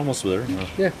 Yeah, we're almost there.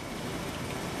 Yeah.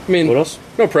 I mean, What else?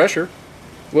 No pressure.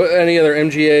 What? Any other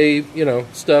MGA,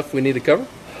 stuff we need to cover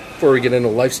before we get into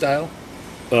lifestyle?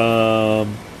 No,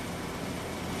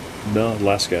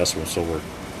 last gas one still work.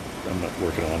 I'm not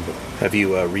working on, but Have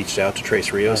you reached out to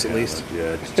Trace Rios at least?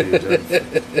 Yeah,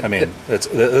 dude, I mean, this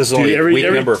is only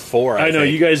week number 4. I know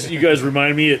think. you guys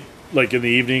remind me at like in the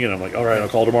evening, and I'm like, all right, I'll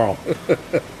call tomorrow,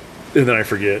 and then I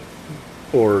forget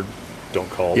or don't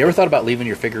call. You ever thought about leaving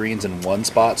your figurines in one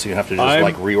spot so you have to just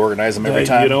like reorganize them every You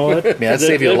time? know what? I mean, that'd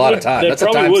save you a lot of time. That That's a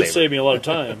probably time would saver. save me a lot of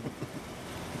time.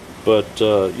 But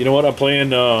you know what? I'm playing.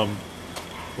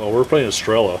 We're playing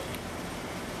Estrella.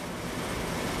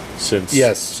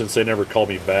 Since they never called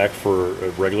me back for a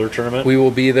regular tournament. We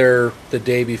will be there the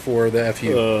day before the FU.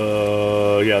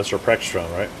 Yeah, it's our practice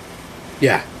round, right?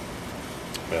 Yeah.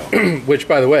 Yeah. Which,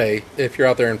 by the way, if you're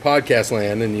out there in podcast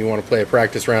land and you want to play a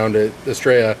practice round at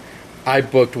Estrella, I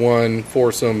booked one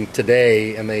foursome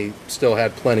today, and they still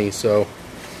had plenty. So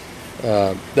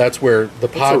that's where the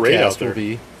What's the rate out podcast there will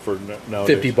be. for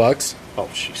nowadays? $50. Oh,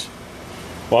 jeez.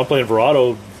 Well, I'm playing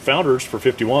Verado Founders for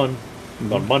 51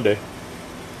 on Monday.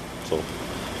 So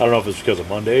I don't know if it's because of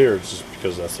Monday or it's just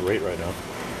because that's the rate right now.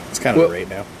 It's kind of the rate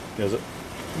now. Is it?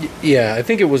 Yeah, I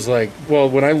think it was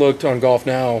when I looked on Golf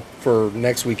Now for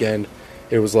next weekend,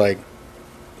 it was I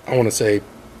want to say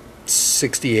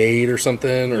 68 or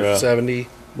something, or 70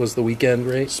 was the weekend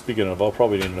rate. Speaking of, I'll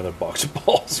probably need another box of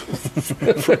balls. I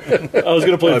was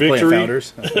going to play Victory. Playing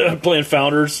Founders? I'm playing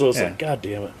Founders, so it's like, God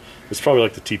damn it. It's probably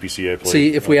like the TPC I played.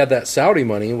 See, if we had that Saudi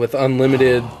money with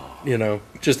unlimited,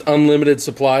 just unlimited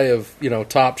supply of,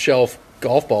 top shelf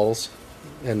golf balls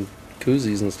and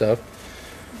koozies and stuff.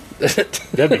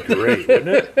 That'd be great, wouldn't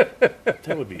it?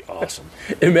 That would be awesome.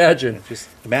 Imagine. Just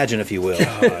imagine, if you will.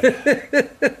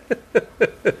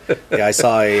 Yeah, I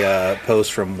saw a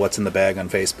post from What's in the Bag on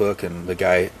Facebook, and the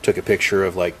guy took a picture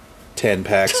of 10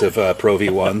 packs of Pro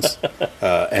V1s,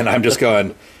 and I'm just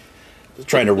trying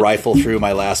to rifle through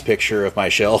my last picture of my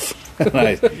shelf. And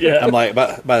I'm like,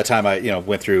 by the time I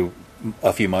went through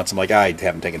a few months, I'm like, I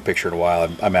haven't taken a picture in a while.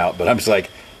 I'm out, but I'm just like,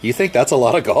 you think that's a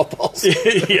lot of golf balls?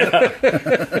 Yeah,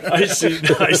 I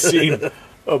seen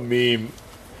a meme.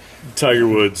 Tiger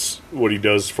Woods, what he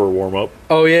does for a warm up.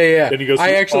 Oh yeah. And he goes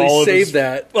I actually saved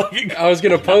that. I was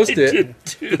going to post it.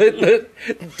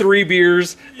 3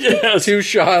 beers, 2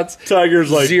 shots. Tiger's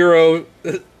like 0.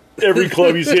 Every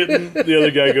club he's hitting, the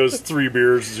other guy goes 3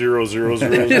 beers, 0, 0,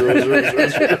 0, 0, 0, 0,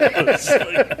 0. That's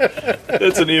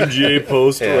an MGA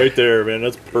post right there, man.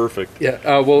 That's perfect.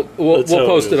 Yeah, we'll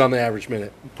post it on the average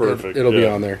minute. Perfect. It'll be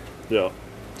on there. Yeah.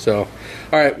 So, all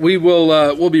right, we will.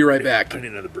 We'll be right back. I need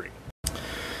another drink.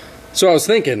 So I was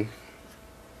thinking,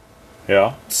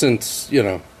 since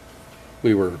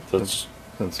we were That's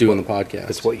doing the podcast,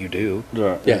 That's what you do.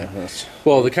 Yeah.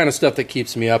 Well, the kind of stuff that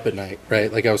keeps me up at night,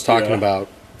 right? Like I was talking about,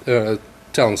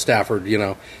 telling Stafford, he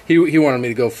wanted me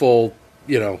to go full,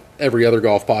 every other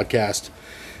golf podcast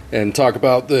and talk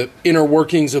about the inner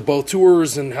workings of both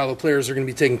tours and how the players are going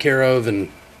to be taken care of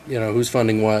and, who's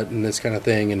funding what and this kind of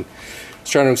thing. And I was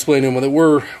trying to explain to him that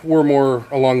we're more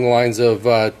along the lines of,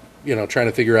 trying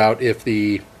to figure out if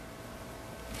the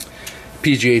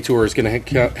PGA Tour is going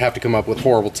to have to come up with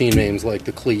horrible team names like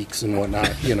the Cleeks and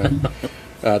whatnot.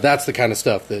 That's the kind of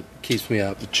stuff that keeps me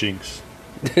up. The Chinks.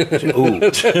 Ooh,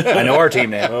 I know our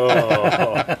team name.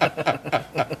 The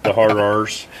hard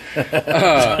R's.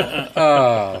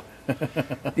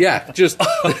 Yeah, just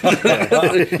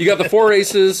you got the 4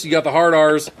 aces, you got the hard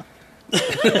R's.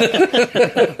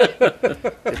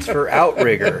 It's for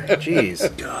outrigger. Jeez,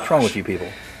 what's wrong with you people?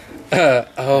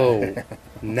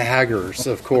 Naggers,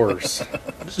 of course.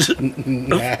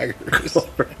 Naggers.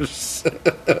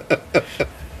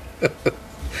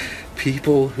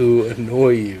 People who annoy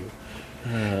you.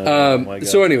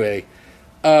 So anyway,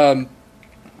 I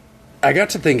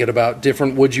got to thinking about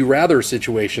different would you rather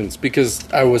situations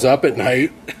because I was up at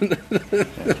night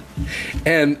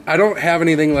and I don't have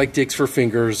anything like dicks for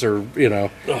fingers or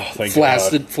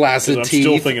flaccid I'm teeth.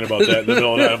 still thinking about that in the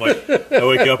middle of the night. I'm like, I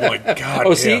wake up, I'm like, God.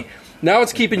 Oh, see, now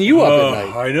it's keeping you up at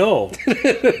night. I know.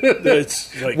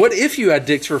 It's like, What if you had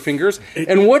dicks for fingers,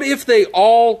 and what if they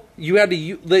all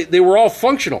they were all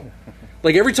functional?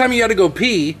 Like every time you had to go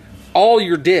pee, all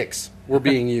your dicks were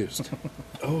being used.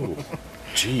 Oh,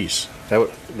 jeez.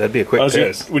 That'd be a quick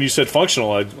piss. When you said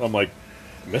functional, I'm like,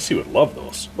 Messi would love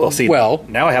those. Well, see, Well,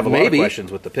 now I have a lot of maybe.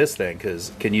 questions with the piss thing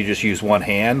because can you just use one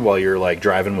hand while you're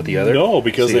driving with the other? No,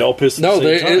 because See, they all piss at No,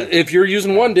 the same time. if you're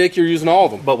using one dick, you're using all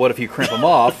of them. But what if you crimp them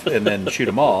off and then shoot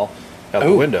them all out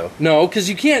the window? No, because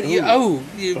you can't.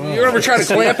 You're ever trying to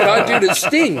clamp it on, dude? It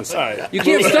stings. You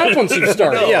can't stop once you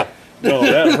start. Yeah. No,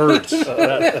 that hurts.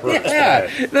 That hurts. Yeah,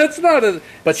 bad. that's not a.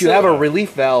 But you have a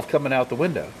relief valve coming out the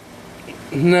window.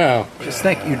 No. Just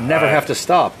think, you never have to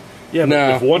stop. Yeah, but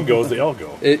No. if one goes, they all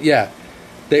go. Yeah,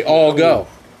 they all go.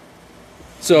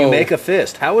 So You make a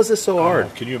fist. How is this so hard?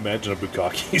 Oh, can you imagine a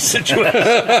bukkake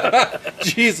situation?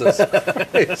 Jesus.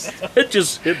 It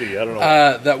just hit me. I don't know.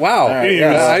 That wow. right, Anyways,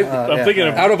 yeah, I'm thinking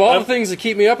of Out of all the things that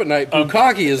keep me up at night,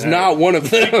 bukkake is not one of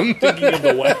them. thinking of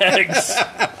the wags.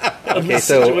 Okay,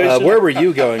 so situation. where were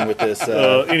you going with this?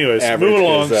 Anyways, average? moving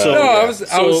along. 'Cause, So, No, I was-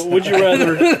 so would you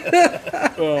rather?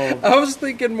 I was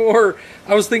thinking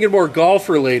more golf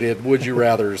related. Would you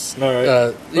rather's? All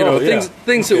right.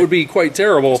 Things that would be quite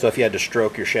terrible. So if you had to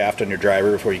stroke your shaft on your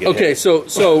driver before you get Okay, hit.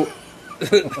 so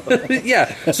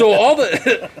yeah. So all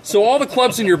the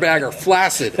clubs in your bag are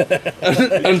flaccid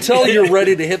until you're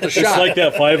ready to hit the shot. It's like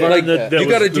that 500 Like, that you was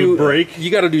got to the do break.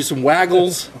 You got to do some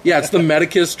waggles. Yeah, it's the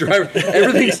Medicus driver.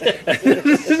 Everything's.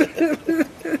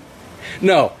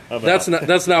 No, that's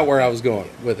not where I was going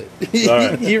with it. All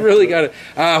right. You really got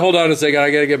to hold on a second.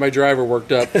 I got to get my driver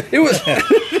worked up. It was.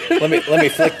 let me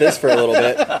flick this for a little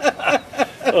bit.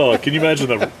 Oh, can you imagine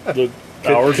the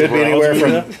hours? Could of be rounds anywhere we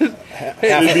from had?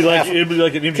 It'd be like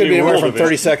an MJ could be anywhere World from event.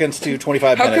 30 seconds to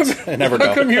 25 minutes. I never know.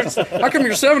 How come your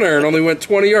 7-iron only went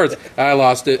 20 yards? I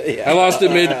lost it. I lost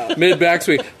it mid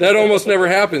backswing. That almost never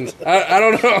happens. I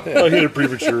don't know. I hit it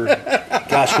premature.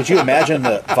 Gosh, could you imagine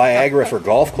the Viagra for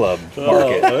golf club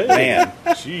market? hey. Man,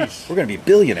 Jeez. we're going to be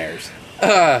billionaires.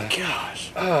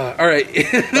 Gosh. All right.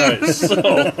 All right, so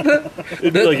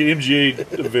it'd be like an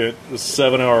MGA event, a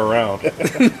 7-hour round.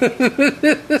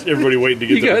 Everybody waiting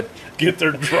to get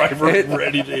their driver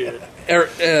ready to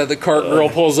hit. The cart girl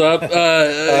pulls up.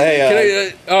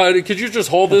 Could you just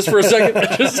hold this for a second?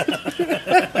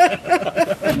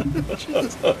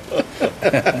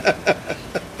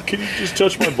 Can you just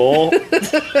touch my ball?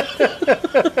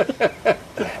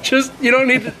 You don't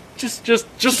need to.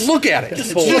 Just look at it.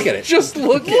 Just look at it. Just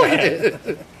look at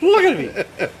it. Look at me.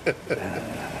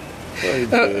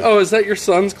 Oh, is that your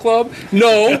son's club?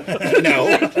 No.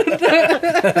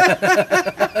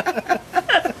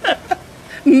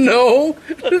 No.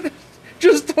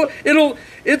 Just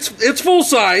it's full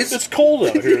size. It's cold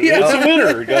out here. Yeah. It's the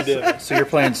winter. Goddamn. So you're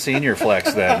playing senior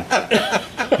flex then.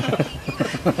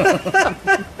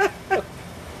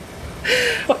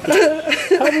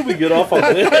 How did we get off on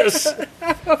this?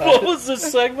 What was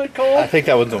this segment I called? think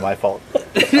that wasn't my fault.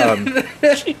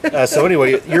 So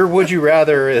anyway, your would you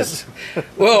rather is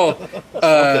Well,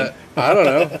 I don't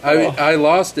know. I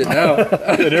lost it now.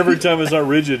 And every time it's not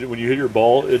rigid, when you hit your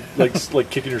ball, it's like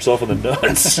kicking yourself in the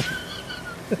nuts.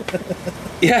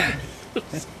 Yeah.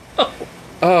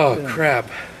 Oh crap.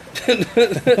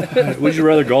 Would you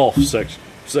rather golf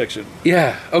section?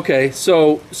 Yeah. Okay.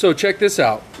 So check this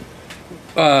out.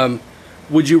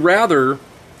 Would you rather?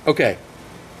 Okay.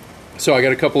 So I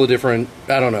got a couple of different.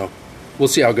 I don't know. We'll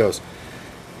see how it goes.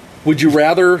 Would you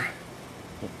rather?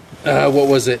 What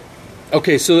was it?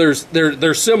 Okay. So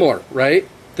they're similar, right?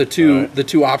 The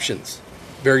two options,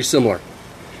 very similar.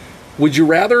 Would you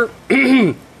rather?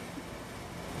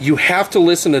 You have to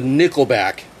listen to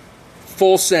Nickelback,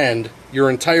 full send your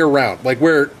entire round, like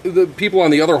where the people on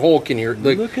the other hole can hear.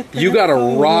 Like you got to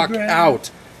rock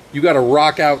out. You got to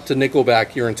rock out to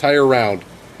Nickelback your entire round.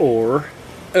 Or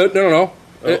No.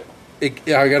 I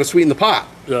got to sweeten the pot.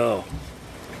 oh,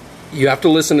 You have to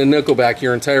listen to Nickelback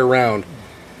your entire round,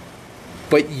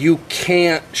 but you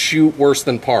can't shoot worse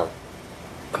than par.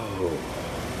 Oh.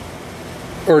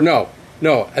 Or no.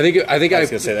 I think I was going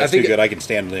to say that's too good. I can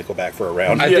stand Nickelback for a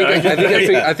round. I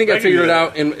think I figured it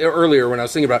out earlier when I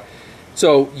was thinking about it.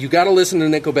 So you got to listen to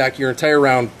Nickelback your entire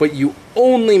round, but you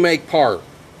only make par.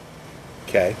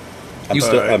 Okay. You-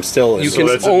 I'm still. You So can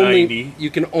that's a only 90. you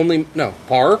can only no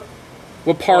par.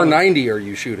 What par 90 are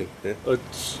you shooting?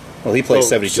 it's Well, he plays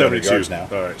 7,200 yards now.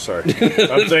 All right, sorry.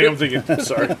 I'm thinking.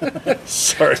 Sorry.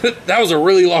 That was a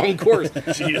really long course.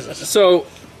 Jesus.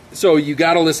 So you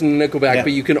got to listen to Nickelback, Yeah.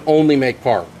 but you can only make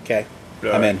par. Okay.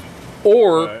 All I'm right. in.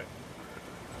 Or All right.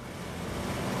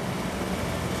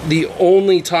 the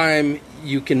only time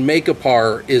you can make a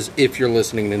par is if you're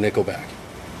listening to Nickelback.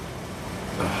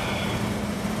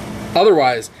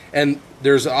 Otherwise, and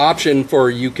there's an option for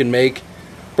you can make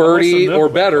birdie I'll listen to or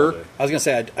Nickelback better. all day. I was going to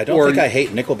say I don't Or- think I hate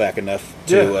Nickelback enough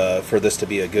to for this to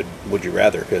be a good would you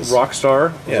rather because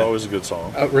Rockstar was Yeah. always a good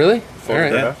song. Really? All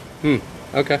right. Photograph.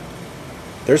 Okay.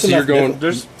 there's So enough you're going.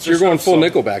 There's- So you're there's going some full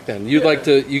songs. Nickelback then. You'd like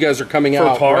to. You guys are coming For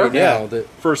out par? right Yeah. now. That,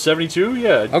 For 72,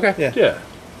 yeah. okay. Yeah. Yeah.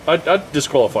 I'd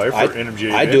disqualify for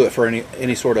NMGA. I'd do it for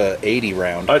any sort of 80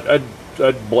 round. I'd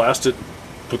blast it.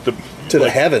 Put the To the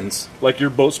heavens. Like your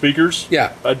boat speakers.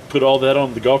 Yeah. I'd put all that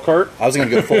on the golf cart. I was going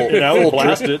to go full, And I would full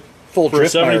blast drift, it full for a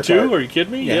drift Meyer 72. cart. Are you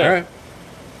kidding me? Yeah. All right.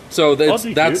 So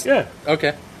that's yeah.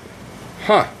 okay.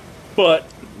 Huh. But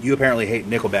You apparently hate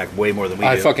Nickelback way more than we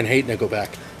I do. fucking hate Nickelback.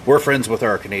 We're friends with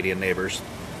our Canadian neighbors.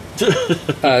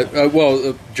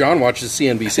 John watches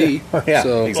CNBC. Yeah,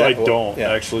 so, exactly. I don't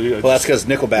Yeah. actually. Well, that's because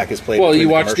Nickelback is played. Well, between you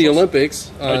the watch the commercials.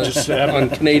 Olympics I just happen- on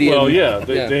Canadian. Well, yeah,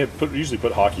 they usually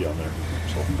put hockey on there.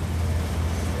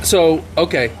 So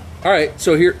okay, all right.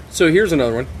 So here's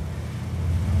another one.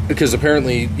 Because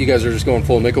apparently you guys are just going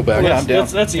full Nickelback. Yeah, I'm down.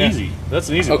 That's Yeah. easy. That's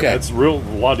an easy Okay. one. That's a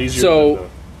lot easier So- than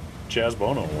the Chaz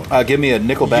Bono one. Give me a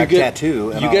Nickelback You get-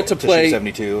 tattoo, and you I'll get to shoot play-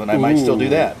 72, and I might still do Ooh.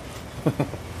 that.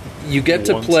 You get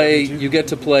to play. 172? You get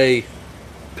to play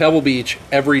Pebble Beach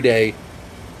every day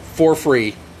for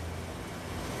free.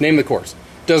 Name the course.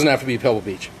 Doesn't have to be Pebble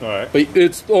Beach. All right. But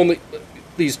it's only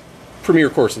these premier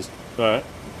courses All right.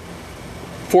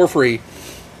 for free.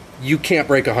 You can't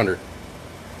break 100.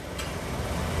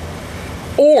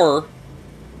 Or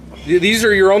these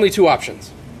are your only two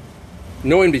options.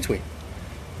 No in between.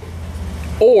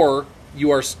 Or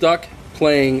you are stuck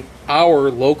playing our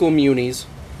local munis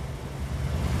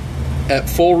at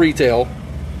full retail,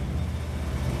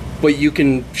 but you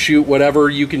can shoot whatever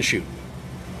you can shoot.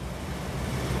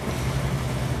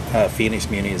 Phoenix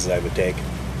Munis I would take.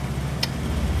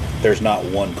 There's not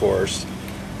one course.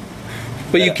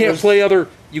 But you Yeah. can't play other.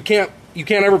 You can't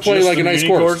ever play Just like the a nice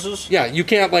muni course. courses? Yeah, you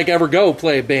can't like ever go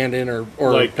play Bandon or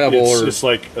Like Pebble it's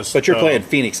like. A, But you're playing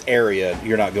Phoenix area.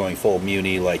 You're not going full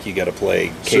Muni like you got to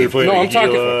play So you're Cave. playing No, I'm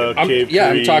Gila, talking. Cave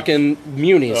I'm Creek, talking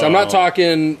munis. I'm not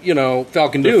talking.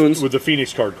 Falcon Dunes. with the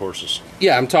Phoenix card courses.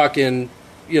 Yeah, I'm talking.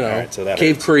 All right, so that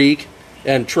Cave hurts. Creek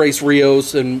and Trace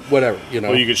Rios and whatever.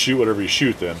 Well, you can shoot whatever you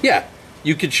shoot then. Yeah,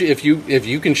 you could if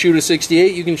you can shoot a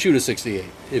 68, you can shoot a 68.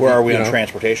 Where are we on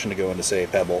transportation to go into, say,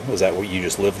 Pebble? Is that what you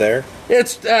just live there?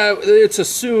 It's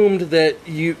assumed that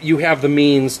you have the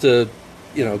means to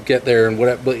get there and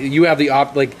whatever. But you have the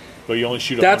But you only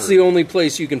shoot. That's 100. the only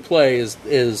place you can play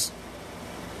is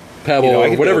Pebble I or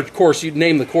could whatever go- course you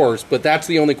name the course. But that's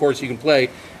the only course you can play.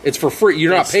 It's for free.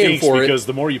 You're not It paying stinks for it. because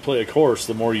the more you play a course,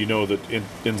 the more you know that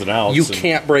ins and outs. You and-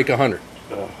 can't break 100.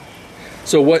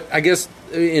 So what? I guess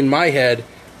in my head,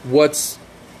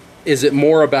 is it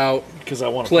more about because I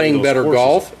want to playing play those better courses.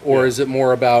 golf, or Yeah. is it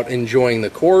more about enjoying the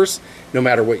course, no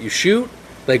matter what you shoot?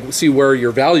 Like, see where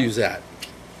your value's at.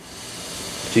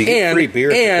 So you get free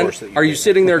beer at the course that Are you play.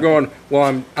 sitting there going,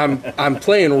 "Well, I'm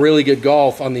playing really good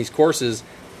golf on these courses,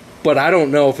 but I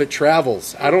don't know if it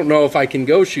travels. I don't know if I can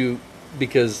go shoot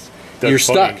because That's you're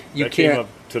funny. stuck. You that came can't." up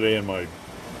today in my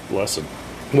lesson.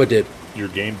 What did Your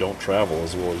game don't travel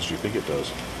as well as you think it does.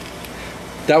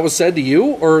 that was said to you,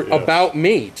 or Yes. about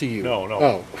me to you? No.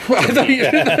 Oh, I thought you.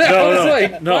 I was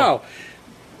like, no. wow.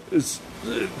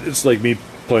 It's like me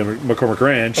playing McCormick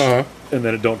Ranch, Uh-huh. and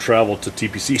then it don't travel to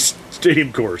TPC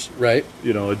Stadium course. Right.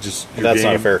 It just your That's not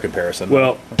a game- fair comparison.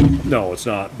 Well, no, it's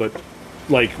not. But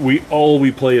like we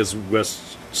play is west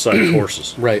side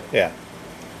courses. Right. yeah.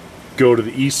 Go to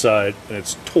the east side, and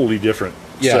it's totally different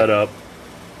Yeah. setup,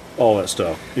 all that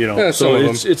stuff. Yeah, some so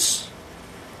of it's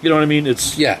you know what I mean.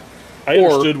 It's Yeah. I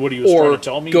understood what he was trying to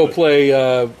tell me. Go but play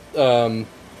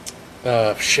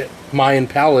Mayan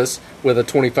Palace with a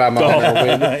 25 mile an hour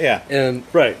wind. Yeah. And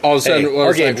Right. all of a sudden, Hey, it was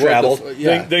our game like, what the traveled.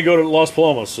 yeah. Then go to Las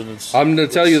Palmas, and it's I'm going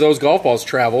to tell you, those golf balls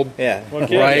traveled Yeah.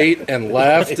 Okay. right and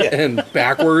left and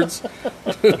backwards.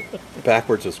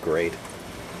 Backwards was great.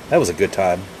 That was a good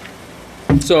time.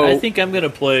 So I think I'm going to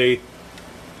play.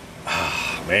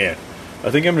 Man, I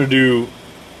think I'm going to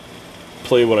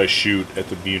play what I shoot at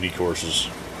the Muni courses.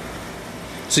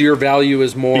 so your value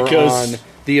is more Because- on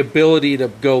the ability to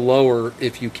go lower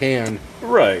if you can.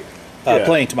 Right. Yeah.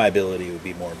 Playing to my ability would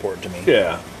be more important to me.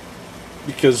 Yeah.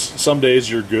 Because some days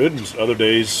you're good, and other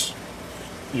days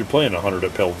you're playing 100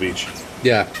 at Pebble Beach.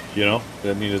 Yeah. You know,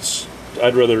 I mean,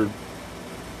 I'd rather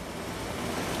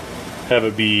have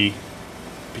it be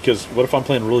because what if I'm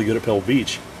playing really good at Pebble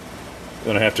Beach,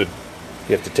 and I have to.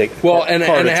 You have to take. Well, and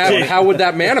card how would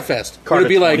that manifest? Would Card it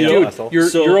be of like, 20 dude, Russell.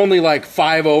 you're only like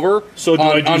 5 over So do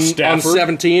on, I do on Stafford?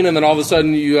 17, and then all of a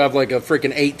sudden you have like a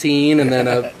freaking 18, and then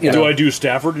a Do I do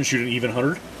Stafford and shoot an even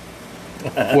 100?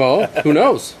 well, who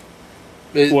knows?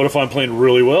 What if I'm playing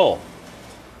really well?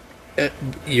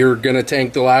 You're gonna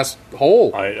tank the last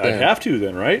hole. I'd then. have to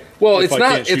then, right? Well, If it's I not.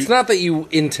 can't It's shoot- not that you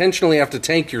intentionally have to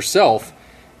tank yourself.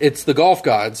 It's the golf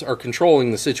gods are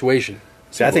controlling the situation.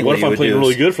 See, I think what what if you I'm would playing do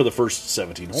really is- good for the first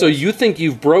 17 holes? So you think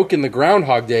you've broken the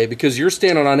Groundhog Day because you're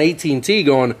standing on 18T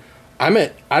going, I'm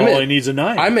at all I need's a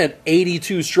 9. I'm at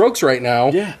 82 strokes right now,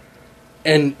 yeah.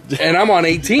 and I'm on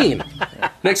 18.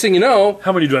 Next thing you know,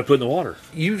 How many do I put in the water?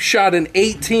 you shot an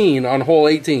 18 on hole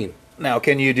 18. Now,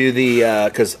 can you do the,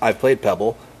 because I've played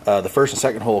Pebble, the first and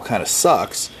second hole kind of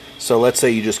sucks. So let's say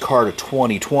you just card a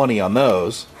 20-20 on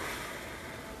those.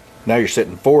 Now you're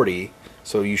sitting 40,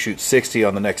 so you shoot 60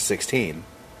 on the next 16.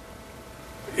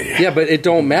 Yeah, but it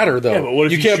don't matter though. Yeah, but what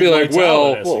if you you can't be shoot like, lights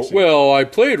out on that 16? well, I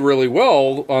played really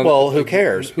well. On, Well, who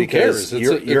cares? Who Because cares?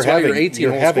 you're It's having, your 18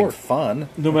 you're hole having score. fun.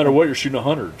 No matter what, you're shooting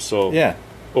 100. So Yeah.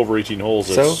 over 18 holes.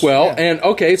 So- That's, Well, Yeah. and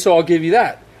okay, so I'll give you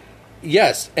that.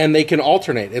 Yes, and they can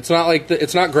alternate. It's not like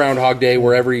it's not Groundhog Day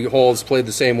where every hole is played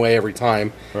the same way every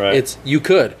time. Right. It's you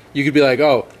could be like,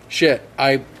 oh shit,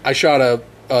 I shot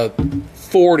a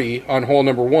 40 on hole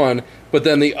number 1, but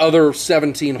then the other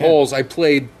 17 holes I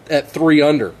played at 3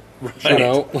 under. You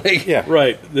know, like Yeah.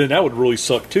 right. Then that would really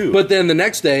suck too. But then the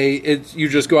next day, it's you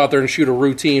just go out there and shoot a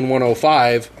routine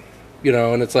 105, you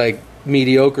know, and it's like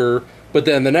mediocre. But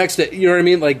then the next day, you know what I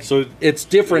mean? Like, So- it's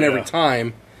different every yeah.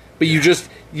 time. But you just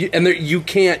you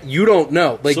don't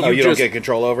know. Like So- Oh, you just, don't get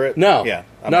control over it? No, Yeah.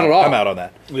 not at all. I'm out on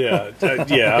that. yeah,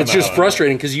 yeah. I'm it's just out on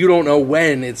frustrating because you don't know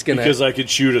when it's that. gonna. Because I could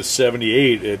shoot a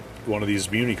 78 at one of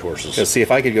these Muni courses. Because see, if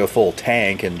I could go full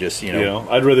tank and just, You know,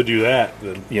 I'd rather do that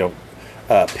than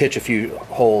pitch a few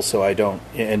holes so I don't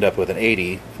end up with an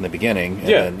 80 in the beginning. And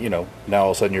Yeah. then, now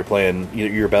all of a sudden you're playing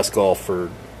your best golf for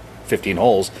 15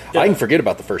 holes. Yeah. I can forget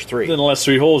about the first 3. then the last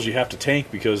 3 holes you have to tank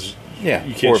because Yeah,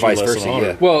 you can't or shoot vice less versa, than 100.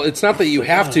 yeah. well, it's not that you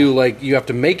have to. Like you have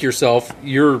to make yourself.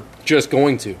 You're just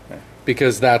going to,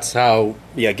 because that's how.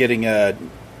 Yeah, getting a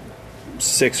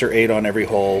 6 or 8 on every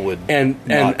hole would And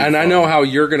not be I fun. know how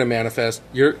you're going to manifest.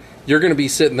 You're going to be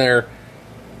sitting there.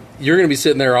 You're going to be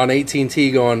sitting there on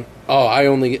 18T going, "Oh, I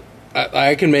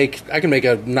can make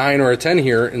a 9 or a 10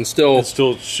 here and still." And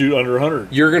still shoot under 100.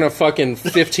 You're gonna fucking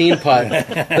 15 putt.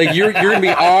 Like you're gonna be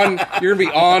on. You're gonna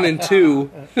be on in 2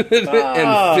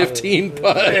 and 15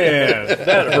 putt. Man,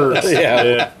 that hurts.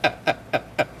 Yeah.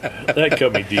 That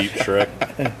cut me deep, Shrek.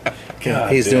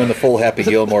 God, He's damn. doing the full Happy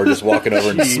Gilmore, just walking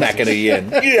over and smacking it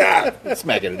again. Yeah,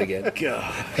 smacking it again.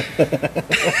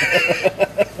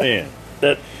 Man,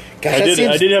 that. Gosh, I that did. seems-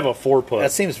 I did have a 4 putt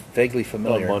That seems vaguely on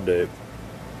familiar. Monday.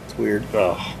 It's weird.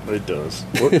 Oh, it does.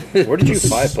 Where did you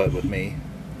 5-putt with me?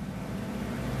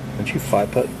 Didn't you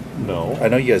 5-putt? No, I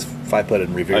know you guys 5-putted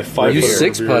in Revere. I 5 You putted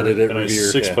 6-putted at and I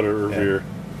Revere. 6 putted at Yeah. Revere.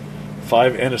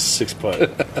 5 and a 6 putt.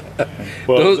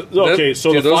 Well, Those- okay,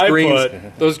 so dude, the 5 greens,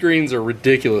 putt, those greens are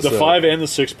ridiculous. the though. 5 and the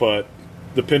 6 putt,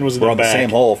 the pin was in We're the on the back, same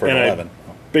hole for an and 11.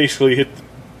 I basically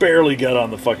barely got on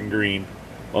the fucking green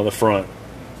on the front.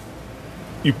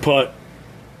 You putt,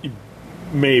 you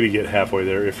maybe get halfway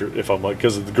there if I'm like,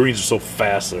 because the greens are so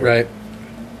fast there, right?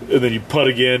 and then you putt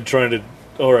again, trying to.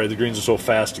 All right, the greens are so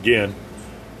fast again,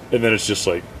 and then it's just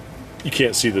like you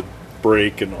can't see the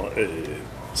break, and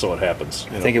so it happens.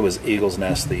 I think it was Eagle's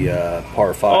Nest, the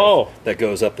par 5 Oh. that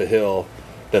goes up the hill.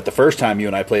 That the first time you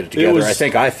and I played it together, was- I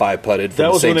think I 5-putted from that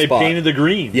the was same when they spot. painted the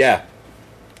greens. Yeah,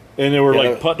 and they were Yeah,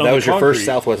 like putting on that the was your concrete. first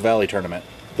Southwest Valley tournament.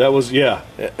 That was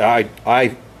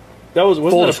I that was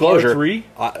wasn't full that a disclosure, par 3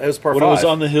 it was par when 5. it was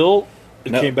on the hill.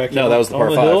 It No, came back. no, down that was the on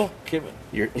par 5. hill? Came-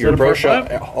 Your Was that a par approach shot,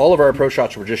 5? all of our approach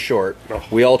shots were just short. Oh.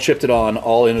 We all chipped it on,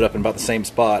 all ended up in about the same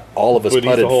spot. All of us Beneath the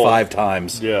putted hole. 5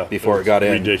 times Yeah, before it got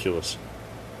in. Ridiculous.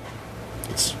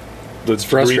 It's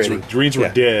frustrating. Greens were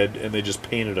Yeah. dead, and they just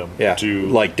painted them. Yeah, to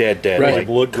like dead. Right. Like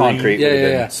Look green. concrete Yeah, would have yeah,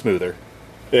 been yeah. smoother.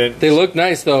 and They look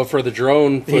nice though for the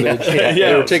drone footage. Yeah,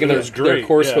 They were it taking was their great,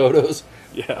 course yeah. photos.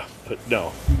 yeah, but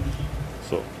no.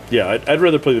 So yeah, I'd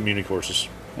rather play the Muni courses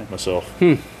myself.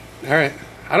 All right,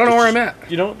 I don't know where I'm at.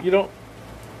 You don't.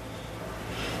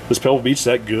 Was Pebble Beach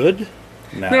that good?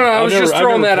 No, I I've was never- just I've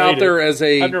throwing never that out played there it. as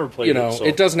a, I've never played it, so-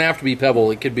 it doesn't have to be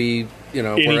Pebble. It could be, Any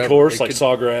wherever. course It like could-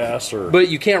 Sawgrass or But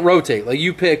you can't rotate. Like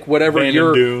you pick whatever Bandon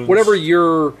your Dunes.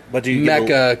 But do you get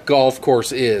mecca golf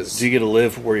course is. Do you get to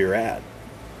live where you're at?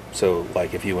 So,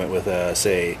 like, if you went with,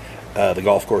 say, the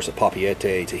golf course at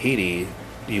Papeete, Tahiti,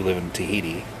 you live in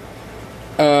Tahiti.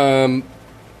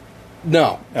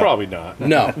 No, probably not.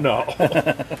 no, No,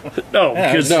 no,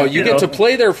 because no. You get to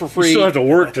play there for You free. still have to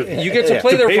work to. You get to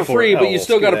play to there pay for for free, it. but Oh, you well,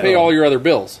 still screw got to that. pay all your other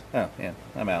bills. Oh, yeah,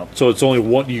 I'm out. So it's only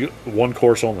one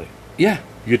course only. Yeah,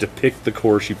 You get to pick the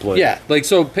course you play. yeah. Like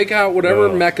so, pick out whatever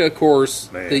Oh, mecca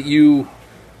course man. that you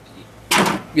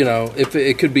know. If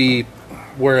it could be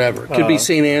wherever, it could be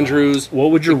St. Andrews.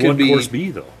 What would your It could one be- course be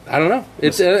though? I don't know.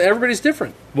 It's everybody's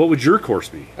different. What would your course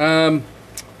be?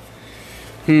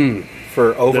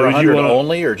 For over Now, you 100 wanna-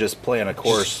 only, or just playing a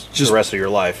course Just- the rest of your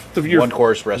life? Your- One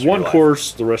course, rest of your one life.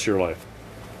 course, the rest of your life.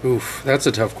 Oof, that's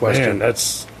a tough question. Man,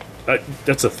 that's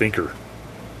a thinker.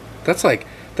 That's like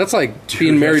That's like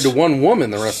being married to one woman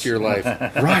the rest of your life.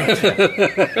 Right.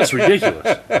 That's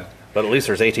ridiculous. But at least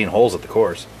there's 18 holes at the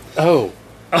course. Oh.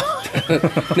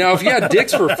 Now, if you had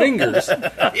dicks for fingers,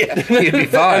 You'd be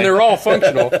fine. and they're all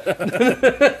functional,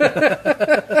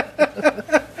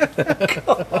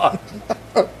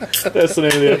 That's the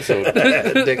name of the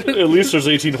episode. Dick- At least there's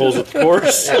 18 holes at the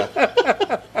course.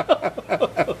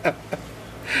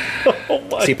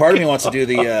 See, part of me wants to do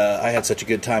the. I had such a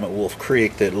good time at Wolf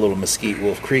Creek, that little Mesquite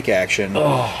Wolf Creek action.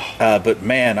 But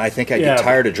man, I think I'd get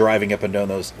tired of driving up and down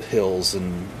those hills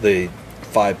and the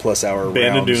 5+ hour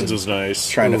Bandon rounds Dunes and is nice.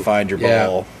 trying to find your Yeah.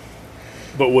 ball.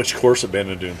 But which course at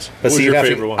Bandon Dunes? But What was see, your you'd have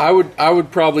to- favorite one? I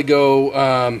would probably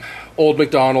go. Old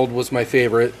McDonald was my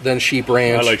favorite. Then Sheep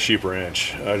Ranch. I like Sheep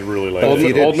Ranch. I really like Well, Old, if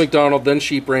you it. did- Old McDonald. Then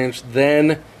Sheep Ranch.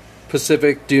 Then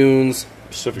Pacific Dunes.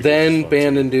 Pacific then Dunes is fun,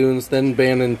 Bandon Dunes. Then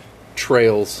Bandon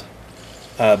Trails.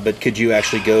 But could you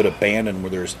actually go to Bandon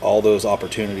where there's all those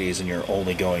opportunities and you're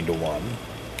only going to one?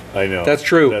 I know. That's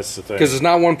true. That's the thing. Because it's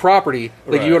not one property.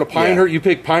 Like you go to Right, Pinehurst, yeah. you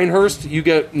pick Pinehurst, you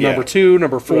get number Yeah. 2,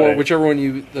 number 4, Right. whichever one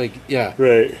you like. Yeah,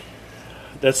 Right.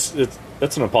 That's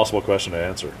an impossible question to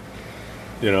answer.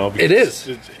 You know, it because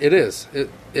is. It is. Yeah.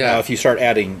 Now, if you start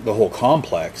adding the whole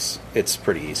complex, it's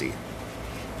pretty easy.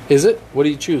 Is it? What do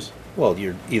you choose? Well,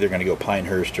 you're either going to go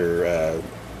Pinehurst or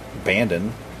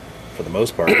Bandon for the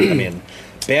most part. I mean,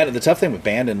 Bandon. The tough thing with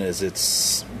Bandon is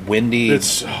it's windy.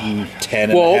 It's- 10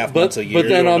 and a half but months a year.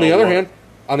 then don't on the know other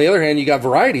what- hand, you got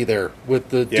variety there with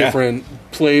the Yeah. different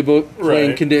playing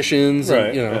Right. conditions. right.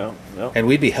 And, you know, Yeah. And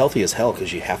we'd be healthy as hell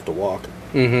because you have to walk.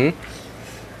 Mm-hmm.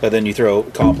 But then you throw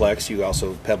complex. You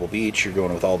also Pebble Beach. You're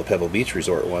going with all the Pebble Beach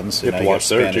resort ones. You have to watch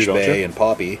there, Spanish too, don't Bay you? and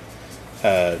Poppy.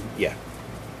 Yeah.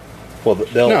 Well,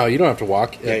 they'll. no, you don't have to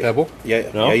walk yeah, at Pebble. Yeah,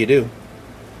 No? yeah, you do.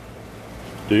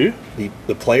 Do you?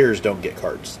 The players don't get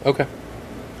cards. Okay.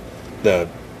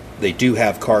 They do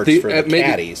have cards for the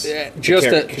caddies.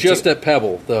 Just at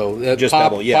Pebble though. At Just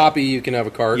Pebble, yeah. Poppy, you can have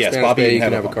a card. Yes, Spanish Poppy, Bay, you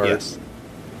can have a card. Yes.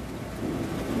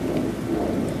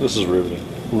 This is riveting.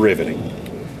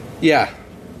 Riveting. Yeah.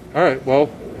 All right. Well,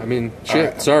 I mean, shit.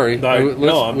 right. Sorry. I'm we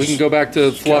can just- go back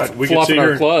to God, we could fluffing sit our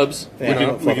here- clubs. Yeah. You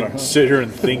know? We can sit here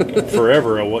and think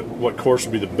forever on what course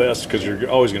would be the best because you're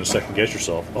always going to second guess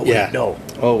yourself. Oh, Yeah. wait, no.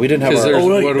 Oh, we didn't have Because our. there's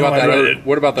wait, what no, about I that? read Other, it.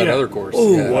 what about that Yeah. other course?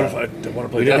 Oh, Yeah. what if I want to play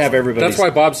we didn't that have one? everybody. That's why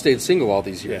Bob stayed single all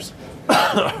these years.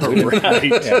 Right.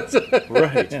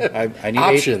 Right. I need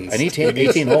Options. I need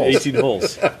 18 holes. 18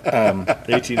 holes.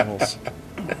 18 holes.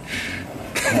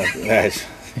 Guys,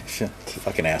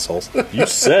 fucking assholes. You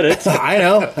said it. I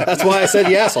know. That's why I said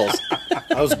the assholes.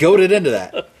 I was goaded into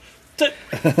that.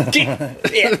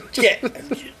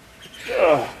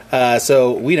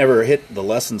 So we never hit the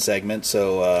lesson segment.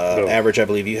 So No. Average, I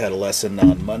believe you had a lesson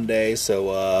on Monday.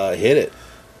 So hit it.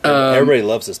 Everybody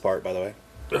loves this part, by the way.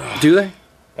 Do they?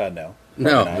 No.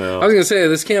 No. Probably not. No. I was going to say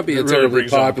this can't be a It really terribly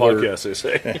brings on popular podcast, they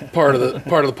say. part of the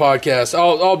podcast.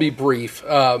 I'll be brief.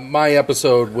 My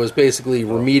episode was basically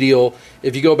remedial.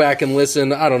 If you go back and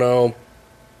listen, I don't know,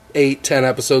 8-10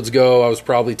 episodes ago, I was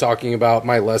probably talking about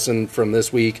my lesson from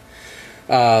this week.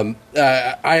 I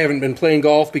haven't been playing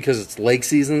golf because it's lake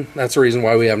season. That's the reason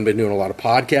why we haven't been doing a lot of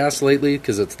podcasts lately,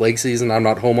 because it's lake season. I'm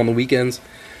not home on the weekends.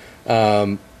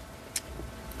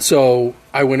 So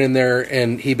I went in there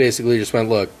and he basically just went,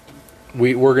 look,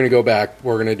 we're going to go back.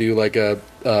 We're going to do like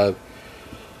we're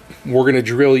going to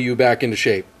drill you back into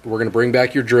shape. We're going to bring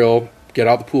back your drill, get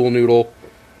out the pool noodle,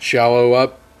 shallow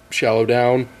up, shallow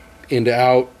down, into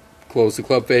out, close the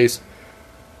club face.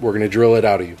 We're going to drill it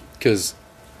out of you because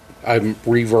I'm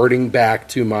reverting back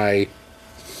to my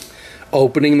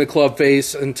opening the club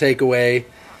face and takeaway,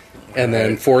 and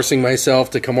then forcing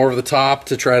myself to come over the top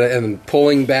to try to, and then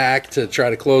pulling back to try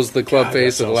to close the club God,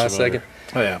 face that at the last sounds familiar.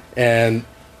 second. Oh, yeah. And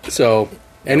so,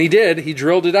 and he did. He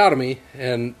drilled it out of me,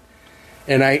 and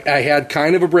I had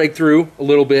kind of a breakthrough a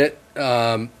little bit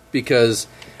because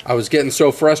I was getting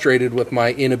so frustrated with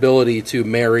my inability to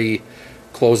marry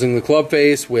closing the club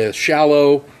face with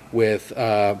shallow, with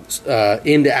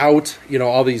in to out,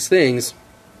 all these things.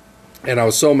 And I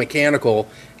was so mechanical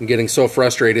and getting so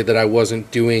frustrated that I wasn't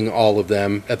doing all of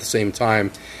them at the same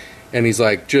time. And he's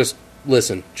like, just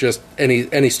listen, and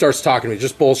he starts talking to me,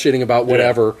 just bullshitting about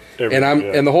whatever.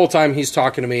 And the whole time he's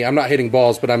talking to me, I'm not hitting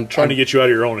balls, but I'm Trying to get you out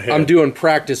of your own head. I'm doing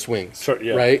practice swings,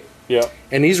 Yeah. right? Yeah.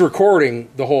 And he's recording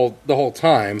the whole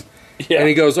time. Yeah. And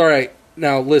he goes, all right,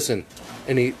 now listen.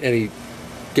 And he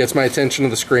gets my attention to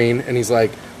the screen, and he's like,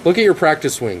 look at your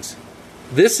practice swings.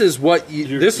 This is what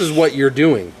you're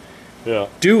doing. Yeah.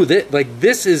 Do this. Like,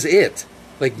 this is it.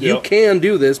 Like, you Yep. can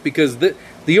do this because the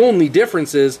only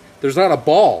difference is there's not a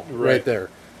ball right there.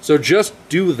 So just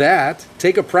do that.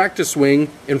 Take a practice swing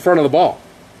in front of the ball.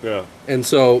 Yeah. And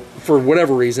so, for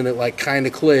whatever reason, it like kind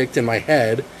of clicked in my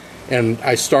head, and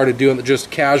I started doing just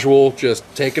casual, just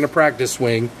taking a practice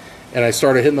swing, and I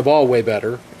started hitting the ball way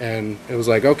better. And it was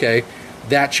like, okay,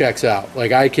 that checks out.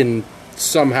 Like I can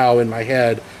somehow in my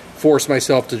head force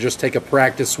myself to just take a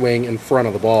practice swing in front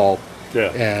of the ball.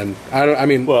 Yeah. And I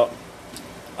mean, well,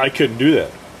 I couldn't do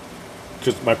that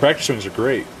because my practice swings are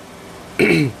great.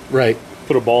 right.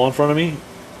 Put a ball in front of me,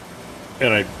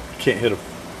 and I can't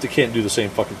they can't do the same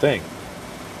fucking thing.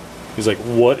 He's like,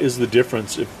 what is the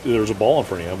difference if there's a ball in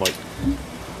front of you? I'm like,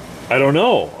 I don't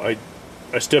know.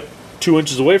 I step 2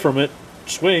 inches away from it,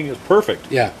 swing is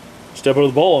perfect. Yeah. Step out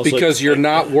of the ball. Because you're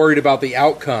not worried about the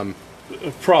outcome.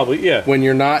 Probably, yeah. When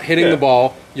you're not hitting the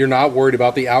ball, you're not worried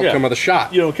about the outcome of the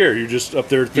shot. You don't care. You're just up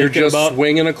there thinking You're just about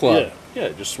swinging a club. Yeah,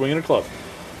 just swinging a club.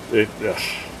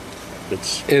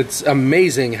 It's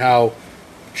amazing how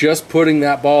just putting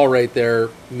that ball right there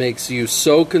makes you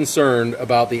so concerned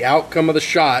about the outcome of the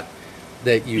shot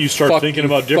that you start thinking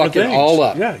about different things. All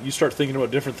up. Yeah, you start thinking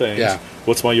about different things. Yeah.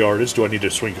 What's my yardage? Do I need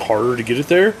to swing harder to get it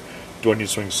there? Do I need to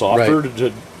swing softer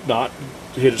to not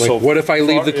hit it Like, so what if I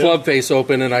leave far? the club face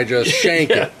open and I just shank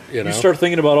it? You start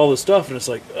thinking about all this stuff, and it's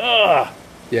like,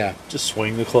 yeah, just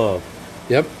swing the club.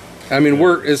 Yep. I mean,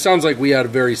 it sounds like we had a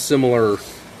very similar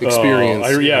experience.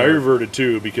 I reverted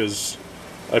too because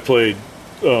I played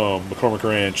McCormick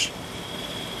Ranch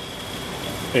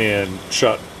and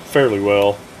shot fairly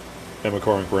well at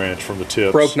McCormick Ranch from the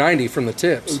tips. Broke 90 from the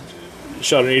tips.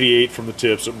 Shot an 88 from the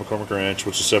tips at McCormick Ranch,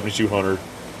 which is 7,200,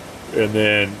 and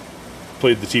then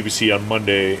played the TBC on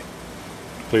Monday.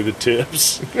 Played the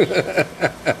tips.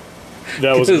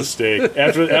 That was a mistake.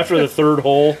 After the third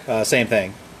hole, Same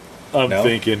thing. I'm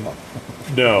thinking,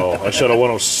 no, I shot a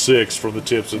 106 from the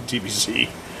tips at TBC.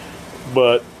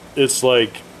 But it's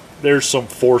like there's some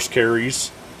force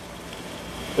carries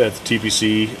at the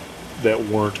TBC that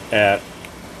weren't at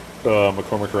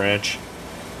McCormick Ranch,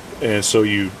 and so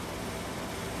you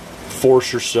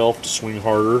force yourself to swing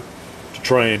harder to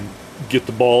try and get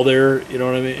the ball there. You know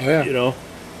what I mean? Oh, yeah. You know,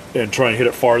 and try and hit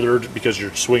it farther because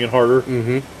you're swinging harder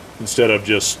instead of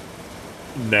just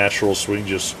natural swing,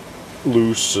 just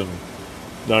loose and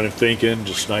not even thinking,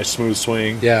 just nice smooth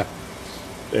swing. Yeah.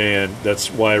 And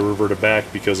that's why I reverted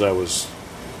back, because I was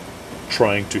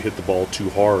trying to hit the ball too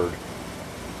hard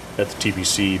at the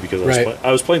TBC because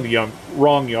I was playing the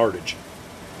wrong yardage.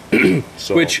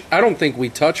 So, which I don't think we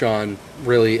touch on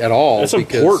really at all. That's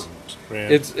because important,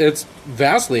 man. It's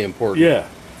vastly important. Yeah.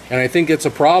 And I think it's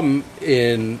a problem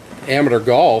in amateur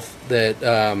golf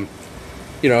that,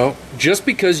 just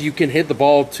because you can hit the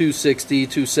ball 260,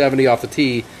 270 off the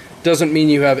tee doesn't mean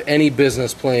you have any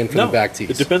business playing for the back tees.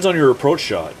 It depends on your approach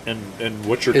shot and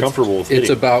what you're comfortable with hitting.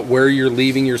 It's about where you're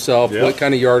leaving yourself, Yep. what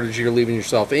kind of yardage you're leaving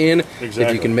yourself in, Exactly.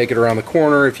 if you can make it around the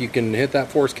corner, if you can hit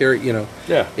that force carry,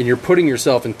 Yeah. And you're putting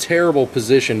yourself in terrible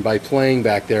position by playing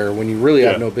back there when you really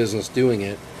have no business doing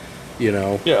it,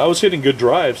 Yeah, I was hitting good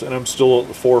drives, and I'm still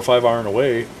 4 or 5 iron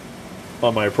away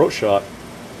on my approach shot.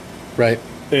 Right.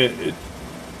 And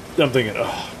I'm thinking,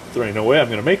 there ain't no way I'm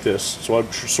going to make this, so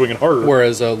I'm swinging harder.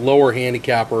 Whereas a lower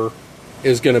handicapper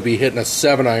is going to be hitting a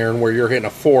 7-iron where you're hitting a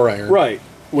 4-iron. Right,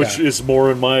 which is more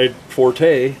in my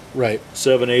forte. Right.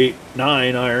 7, 8,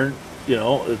 9 iron,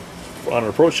 on an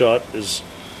approach shot is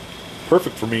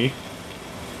perfect for me.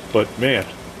 But man,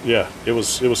 yeah, it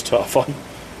was tough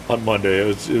on Monday. It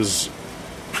was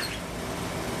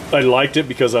I liked it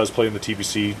because I was playing the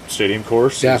TBC Stadium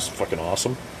course. Yeah. It was fucking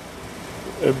awesome.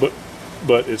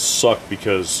 But it sucked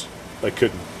because I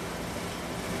couldn't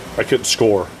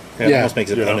score. Yeah, it almost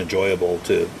makes it unenjoyable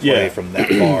to play from that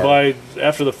far.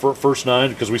 After the first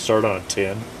 9, because we started on a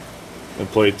 10 and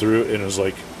played through, and it was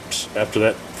like after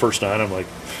that first 9, I'm like,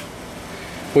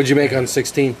 What'd you make on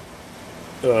 16?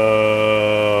 4.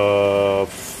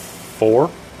 All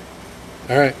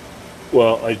right.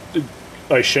 Well,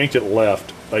 I shanked it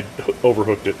left. I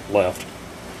overhooked it left.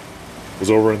 It was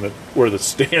over in where the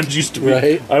stands used to be.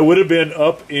 Right. I would have been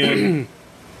up in,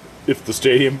 if the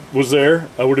stadium was there,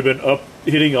 I would have been up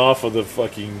hitting off of the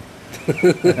fucking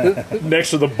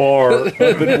next to the bar. I'd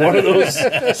have been one of those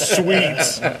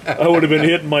suites. I would have been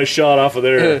hitting my shot off of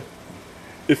there,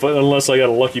 unless I got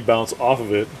a lucky bounce off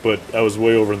of it. But I was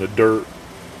way over in the dirt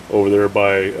over there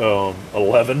by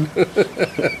 11.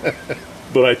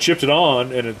 But I chipped it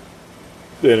on, and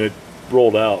it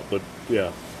rolled out. But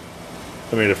yeah,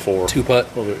 I made it 4.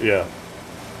 2-putt. Yeah.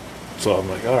 So I'm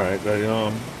like, all right,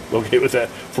 I'm okay with that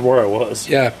from where I was.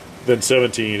 Yeah. Then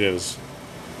 17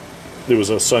 there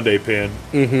was a Sunday pin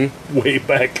way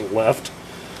back left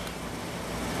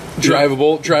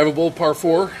Drivable par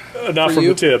 4. Not for from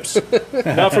you? the tips.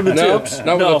 Not from the No? tips.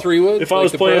 Not with a 3-wood? If I like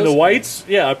was the playing pros? the whites,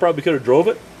 yeah, I probably could have drove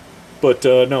it. But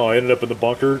no, I ended up in the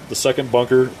bunker, the second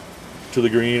bunker to the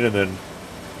green, and then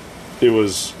it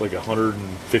was like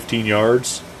 115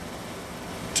 yards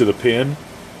to the pin.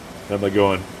 And I'm like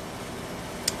going,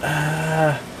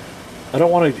 I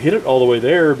don't want to hit it all the way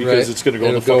there because Right. it's going to go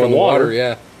in the It'll fucking water.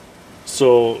 Yeah.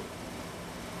 So,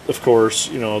 of course,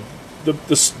 you know,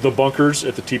 the bunkers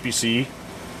at the TPC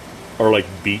are like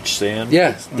beach sand.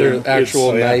 Yeah, they're It's- actual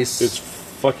oh, yeah. nice. It's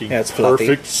fucking Yeah, it's fluffy.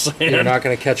 perfect sand. You're not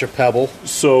going to catch a pebble.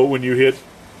 So when you hit,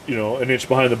 you know, an inch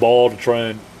behind the ball to try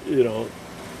and, you know,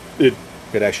 It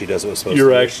actually does what it was supposed you're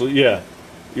to.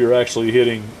 you're actually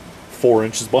hitting 4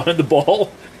 inches behind the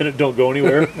ball and it don't go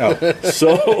anywhere. Oh,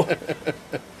 So,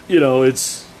 you know,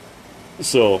 it's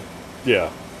so yeah.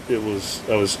 It was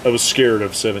I was scared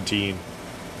of 17.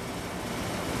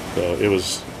 So it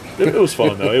was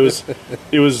fun though.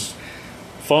 It was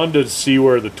fun to see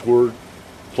where the tour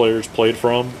players played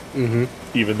from,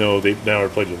 even though they now are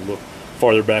played a little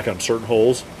farther back on certain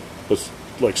holes. But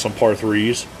like some par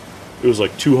threes, it was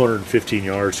like 215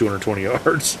 yards, 220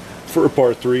 yards for a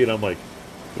par 3, and I'm like,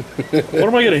 what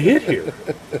am I going to hit here?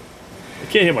 I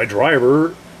can't hit my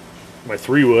driver, my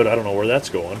 3-wood. I don't know where that's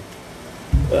going.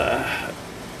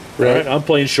 Right, I'm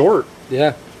playing short.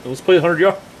 Yeah. Let's play 100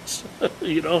 yards.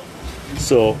 You know,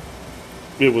 so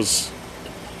it was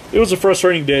a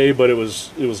frustrating day, but it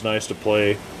was nice to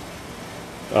play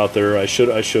out there. I should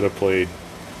have played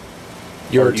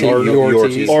Your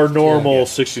tees. our normal Yeah.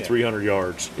 6,300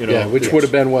 yards. You know, Yeah, which would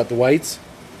have been what, the whites?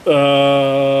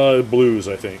 Blues,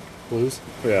 I think. Blues?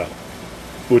 Yeah,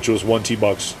 which was 1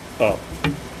 T-bucks up.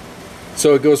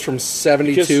 So it goes from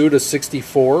 72 to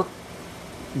 64.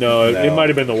 No, it No. might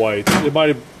have been the whites. It might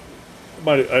have.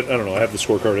 I don't know. I have the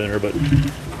scorecard in there, but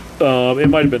it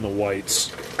might have been the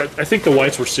whites. I think the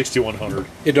whites were 6,100.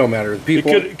 It don't matter.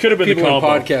 People, It could have been the people in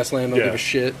combo. podcast land don't Yeah. give a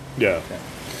shit. Yeah,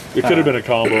 it could have been a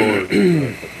combo.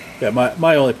 Or, yeah.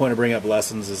 My only point of bringing up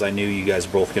lessons is I knew you guys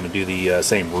were both going to do the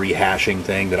same rehashing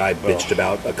thing that I bitched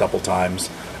about a couple times.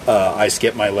 I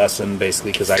skipped my lesson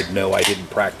basically because I know I didn't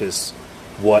practice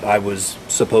what I was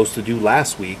supposed to do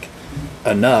last week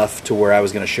enough to where I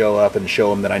was going to show up and show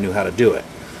them that I knew how to do it.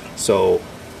 So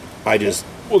I just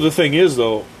well, the thing is,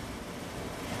 though,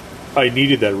 I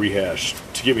needed that rehash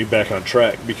to get me back on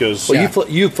track because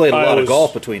you've played a I lot was- of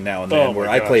golf between now and then Oh, where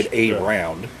my I gosh, played a yeah.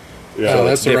 round. yeah, Oh,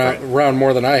 it's that's a different. round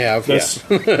more than I have. that's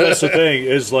the thing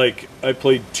is like I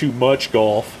played too much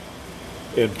golf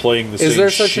and playing the same. Is there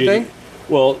such a shitty- thing?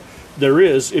 Well, there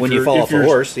is. If When you you're- fall if off a you're-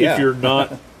 horse, yeah. if you're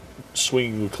not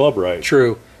swinging the club right.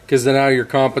 True. Because then now you're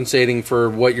compensating for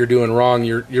what you're doing wrong.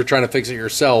 You're trying to fix it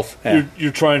yourself. Yeah.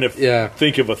 You're trying to Yeah.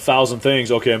 think of 1,000 things.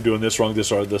 Okay, I'm doing this wrong,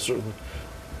 this or this. Or,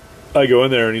 I go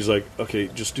in there and he's like, okay,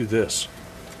 just do this.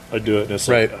 I do it, and it's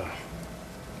Right. like,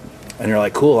 And you're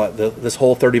like, cool, this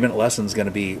whole 30-minute lesson is going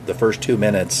to be the first 2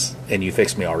 minutes, and you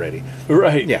fixed me already.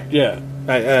 right, Yeah. yeah,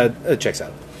 It checks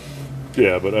out.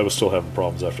 yeah. But I was still having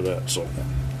problems after that. So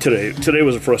today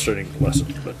was a frustrating lesson.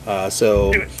 But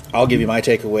So I'll give you my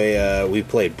takeaway. We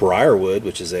played Briarwood,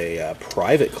 which is a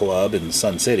private club in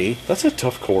Sun City. that's a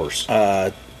tough course.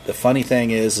 The funny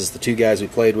thing is the two guys we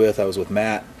played with, I was with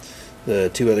Matt. The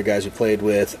two other guys we played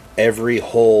with, every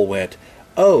hole went,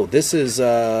 oh, this is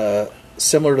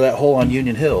similar to that hole on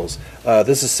Union Hills.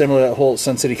 This is similar to that hole at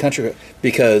Sun City Country,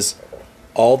 because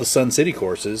all the Sun City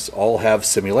courses all have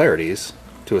similarities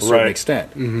to a certain Right.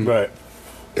 extent. Right.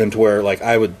 And to where, like,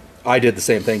 I did the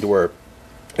same thing to where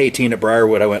 18 at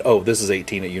Briarwood, I went, oh, this is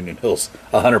 18 at Union Hills,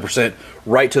 100%,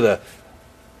 right to the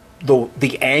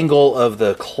angle of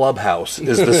the clubhouse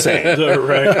is the same.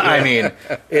 Right. I mean,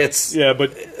 it's Yeah,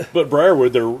 but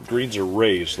Briarwood, their greens are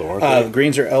raised though, aren't the they?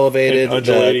 greens are elevated, And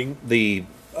undulating. The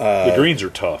The greens are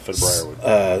tough at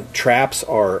Briarwood. traps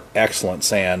are excellent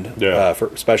sand, Yeah.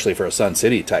 especially for a Sun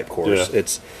City type course. Yeah.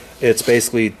 It's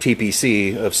basically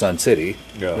TPC of Sun City.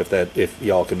 Yeah. If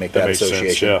y'all can make That that, makes sense,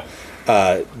 association.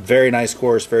 yeah. Very nice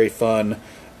course, very fun.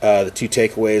 The two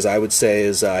takeaways I would say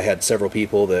is I had several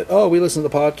people that, oh, we listen to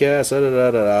the podcast. Da, da,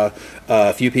 da, da, da.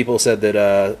 A few people said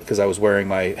that because I was wearing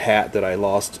my hat that I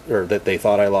lost, or that they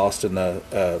thought I lost in the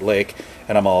lake,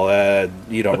 and I'm all,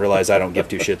 you don't realize I don't give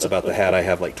two shits about the hat. I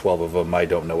have like 12 of them. I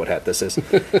don't know what hat this is.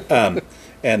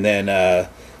 And then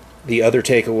the other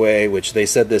takeaway, which they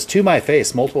said this to my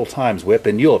face multiple times, Whip,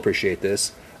 and you'll appreciate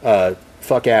this.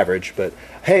 Fuck average, but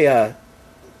hey,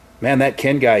 man, that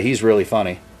Ken guy, he's really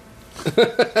funny.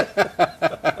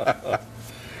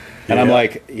 And I'm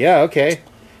like, yeah, okay.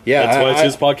 Yeah, That's why it's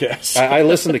his podcast. I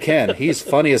listen to Ken. He's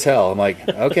funny as hell. I'm like,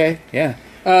 okay, yeah.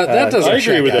 That doesn't. I agree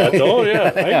check with out. that, though.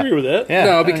 Yeah, I agree with that. Yeah.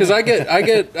 No, because I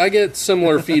get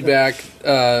similar feedback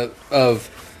of,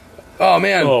 oh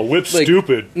man, Oh, Whip's like,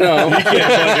 stupid. No, He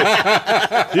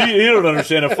can't fucking. He don't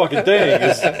understand a fucking thing.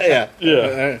 Yeah.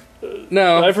 Yeah,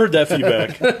 no, I've heard that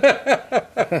feedback.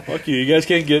 Fuck you. You guys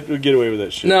can't get away with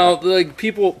that shit. no. Like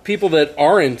people that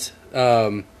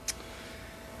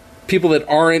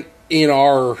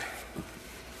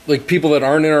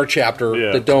aren't in our chapter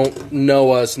Yeah. that don't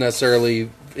know us necessarily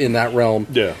in that realm.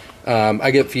 Yeah.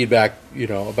 I get feedback,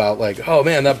 about like, oh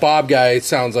man, that Bob guy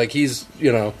sounds like he's,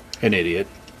 An idiot.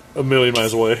 A million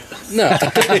miles away. no,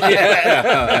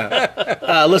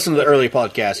 Listen to the early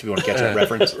podcast if you want to catch that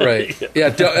reference. right? Yeah,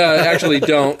 actually,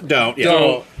 don't. Don't.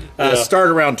 Yeah. Don't. Start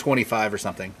around 25 or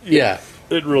something. Yeah.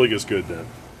 It really gets good then.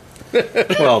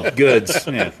 Well, goods.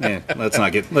 Yeah. Let's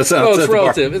not get. Let's not. Well, set it's the bar-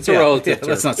 relative. It's a relative term.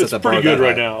 Let's not set It's the bar pretty good that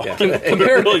right high. now. Yeah. It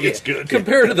really gets good.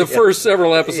 Compared to the first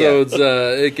several episodes,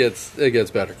 it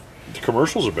gets better. The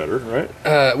commercials are better, right?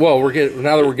 Well,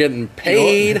 now that we're getting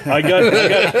paid. I got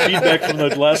feedback from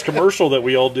the last commercial that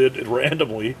we all did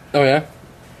randomly. Oh yeah.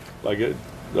 That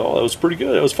was pretty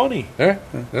good. It was funny. All right.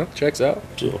 Well, checks out.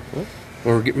 So,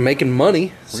 We're making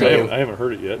money. So I haven't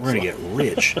heard it yet. We're gonna get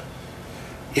rich.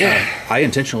 yeah. I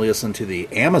intentionally listen to the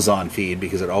Amazon feed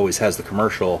because it always has the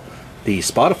commercial. The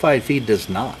Spotify feed does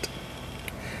not.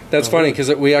 That's funny because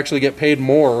we actually get paid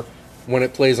more when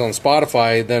it plays on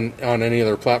Spotify than on any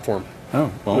other platform.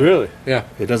 Oh, well, Really? Yeah,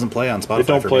 it doesn't play on Spotify. It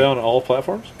don't for play me. on all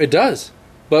platforms? it does.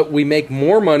 But we make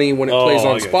more money when it plays I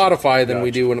on got you. Spotify than we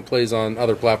Gotcha. do when it plays on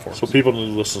other platforms. So people need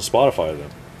to listen to Spotify then.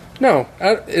 No,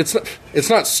 it's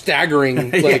not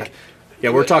staggering. Like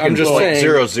Yeah, we're talking I'm just like saying,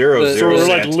 0.000. the- So we're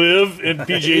cent. like live in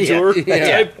PGA Yeah. Tour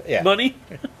Yeah. type Yeah. money?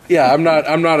 yeah, I'm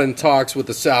not in talks with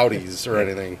the Saudis or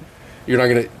anything. You're not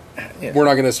gonna. Yeah. We're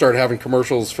not gonna start having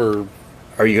commercials for.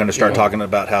 Are you going to start Yeah. talking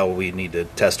about how we need to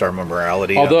test our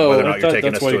morality, Although- whether or I not you're thought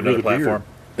taking us that's why to you grew another the beard.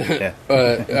 platform?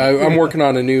 Yeah. I'm working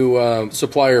on a new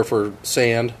supplier for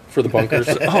sand for the bunkers.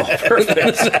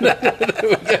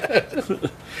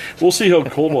 We'll see how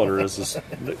Coldwater is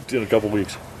in a couple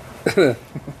weeks.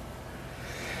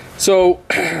 So,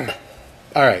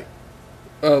 all right,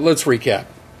 let's recap.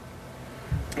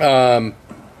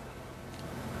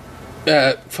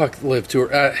 Fuck Live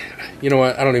Tour. You know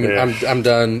what? I don't even. Yeah. I'm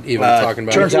done even talking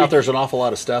about Turns it. out there's an awful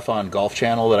lot of stuff on Golf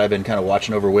Channel that I've been kind of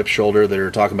watching over Whip's shoulder that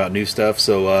are talking about new stuff.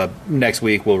 So next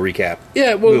week we'll recap.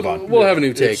 Yeah, Move on. we'll have a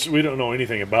new take. We don't know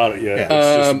anything about it yet.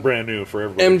 Yeah. It's just brand new for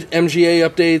everybody. MGA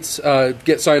updates.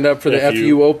 Get signed up for the FU.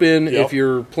 FU Open Yep. if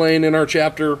you're playing in our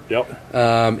chapter. Yep.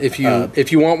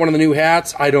 If you want one of the new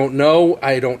hats, I don't know.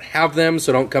 I don't have them,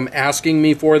 so don't come asking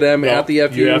me for them at the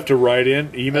FU. You have to write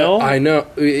in email. I know.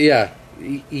 Yeah,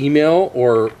 email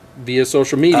or via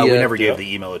social media. We never Yeah. gave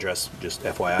the email address, just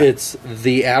FYI. It's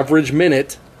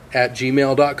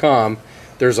theaverageminute@gmail.com.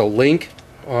 There's a link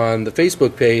on the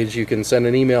Facebook page. You can send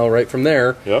an email right from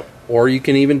there. Yep. Or you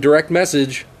can even direct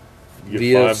message You get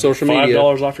via social media.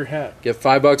 $5 off your hat. Get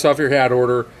 $5 off your hat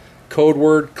order. Code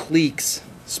word CLEEKS.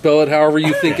 Spell it however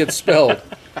you think it's spelled.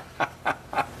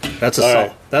 That's a All sol-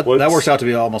 right. that What's- works out to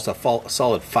be almost a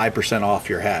solid 5% off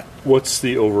your hat. What's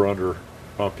the over/under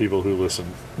on people who listen?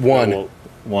 One. Well,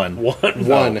 One.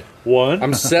 One. One.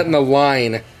 I'm setting a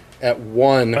line at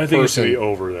one I think it's person. gonna be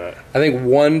over that. I think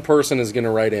one person is going to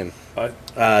write in.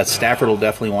 Stafford will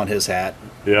definitely want his hat.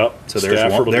 Yep. So there's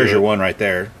Stafford one, will there's do your it. one right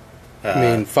there. I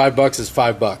mean, $5 is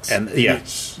 $5. And yeah,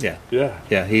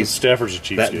 Yeah. he's Stafford's a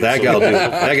cheapskate. that so- guy'll do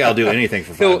that guy'll do anything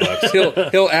for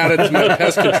 $5. He'll add it to my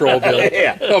pest control bill.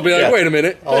 Yeah. I'll be like, Yeah. wait a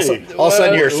minute. All of a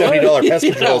sudden, your $70 pest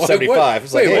control is like, $75.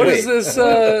 It's like, wait, hey, what wait. is this?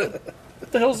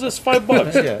 What the hell's this?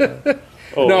 $5? Yeah.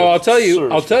 Oh, No, I'll tell you.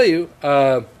 service. I'll tell you.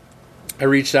 I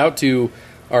reached out to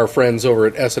our friends over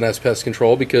at S&S Pest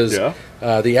Control because Yeah.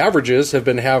 the averages have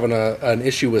been having an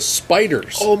issue with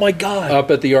spiders Oh my god.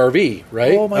 up at the RV,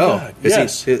 right? Oh my Oh, god. is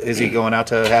Yes. is he going out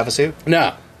to Havasu?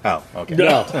 No, Oh, okay.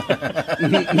 no,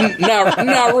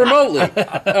 not remotely.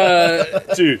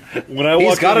 Dude, when I He's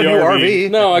walked got in a the new RV,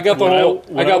 RV. No, I got the When I- whole.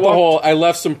 I when got I the whole. walked-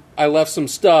 I left some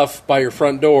stuff by your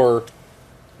front door.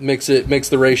 Mix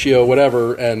the ratio,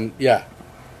 whatever, and yeah,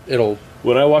 it'll.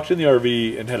 when I walked in the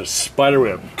RV and had a spider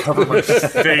web cover my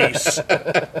face,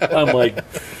 I'm like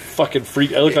fucking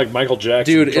freak. I look like Michael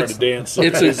Jackson Dude, trying it's- to dance.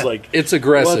 it's like it's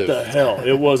aggressive. What the hell?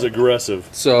 It was aggressive.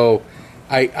 So,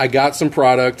 I got some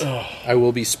product. I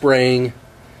will be spraying.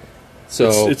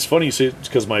 So It's funny you say it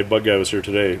because my bug guy was here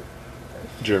today,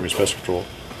 Jeremy's Pest Control.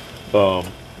 We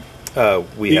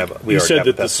He already said have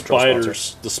a that the pest control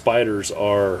sponsor. spiders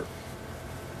are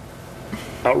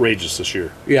outrageous this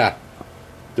year. yeah,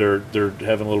 They're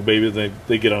having a little baby.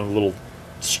 They get on little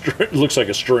it looks like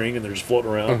a string, and they're just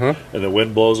floating around, and the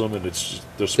wind blows them, and it's just,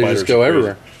 the They spiders just go are crazy.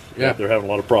 everywhere. Yeah. They're having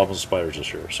a lot of problems with spiders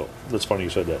this year. So that's funny you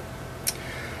said that.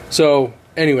 So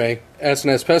anyway,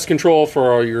 S&S Pest Control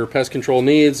for all your pest control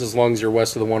needs, as long as you're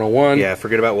west of the 101. Yeah,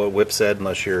 forget about what Whip said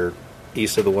unless you're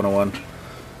east of the 101.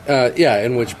 Yeah.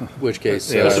 In which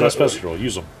case, Yeah, That's not pest control.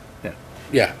 Use them. Yeah.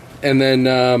 yeah. And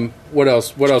then what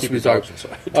else? What else keep we your talk? dogs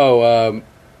inside. Oh,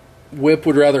 Whip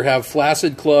would rather have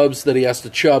flaccid clubs that he has to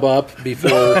chub up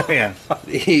before Yeah.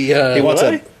 he.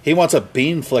 He wants a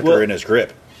bean flicker Well- in his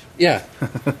grip. Yeah.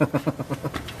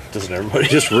 Doesn't everybody?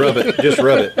 Just rub it. Just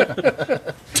rub it.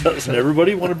 Doesn't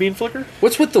everybody want a bean flicker?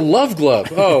 What's with the love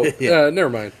glove? Oh, Yeah. never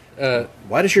mind.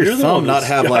 Why does your You're the thumb one not that's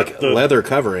have got like the- leather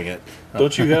covering it?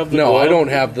 Don't you have the? No, I glove? don't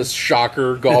have the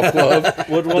shocker golf glove.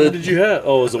 What one did you have?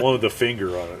 Oh, it was the one with the finger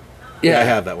on it. Yeah, I Yeah,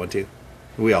 have that one too.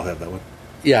 We all have that one.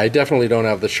 yeah. I definitely don't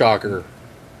have the shocker.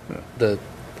 I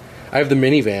have the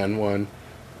minivan one.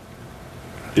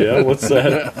 Yeah, what's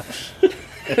that?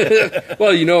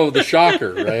 Well, you know the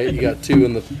shocker, right? You got two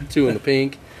in the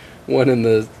pink, one in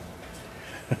the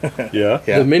Yeah.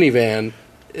 Yeah. the minivan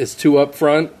is 2 up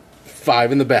front,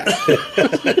 5 in the back.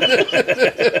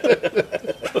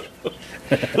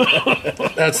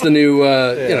 That's the new,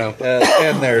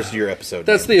 And there's your episode.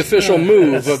 that's name. the official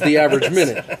move of the average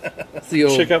minute. It's the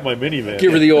old, Check out my minivan.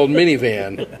 give her the old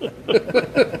minivan.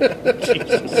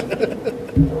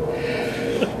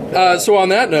 So on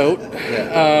that note,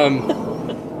 I'm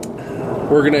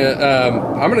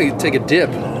gonna take a dip.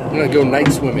 I'm gonna go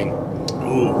night swimming.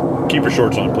 Ooh, keep your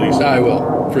shorts on, please. I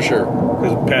will, for sure.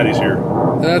 Because Patty's here.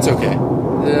 That's okay.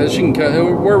 She can cut.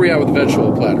 Where are we at with the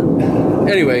vegetable platter?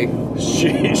 Anyway,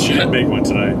 She didn't make one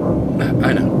tonight.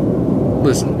 I know.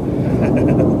 Listen,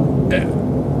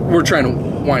 we're trying to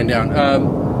wind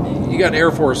down. You got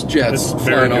Air Force jets That's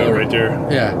flying all America over. right there.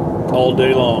 Yeah, All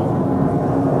day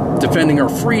long. defending our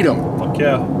freedom. Fuck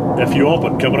yeah. FU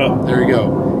Open coming up. There you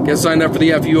go. Get signed up for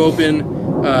the FU Open.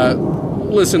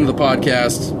 Listen to the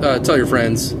podcast. Tell your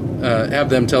friends. Have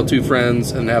them tell 2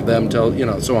 friends, and have them tell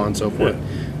so on and so forth.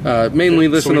 Mainly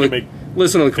Yeah, so listen we to can the make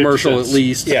listen to the 50 commercial cents. at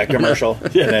least. Yeah, commercial.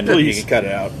 Yeah, and then please. you can cut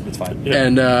it out. It's fine. Yeah.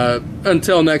 And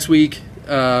until next week,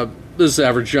 this is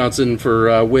Average Johnson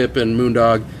for Whip and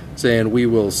Moondog saying we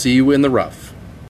will see you in the rough.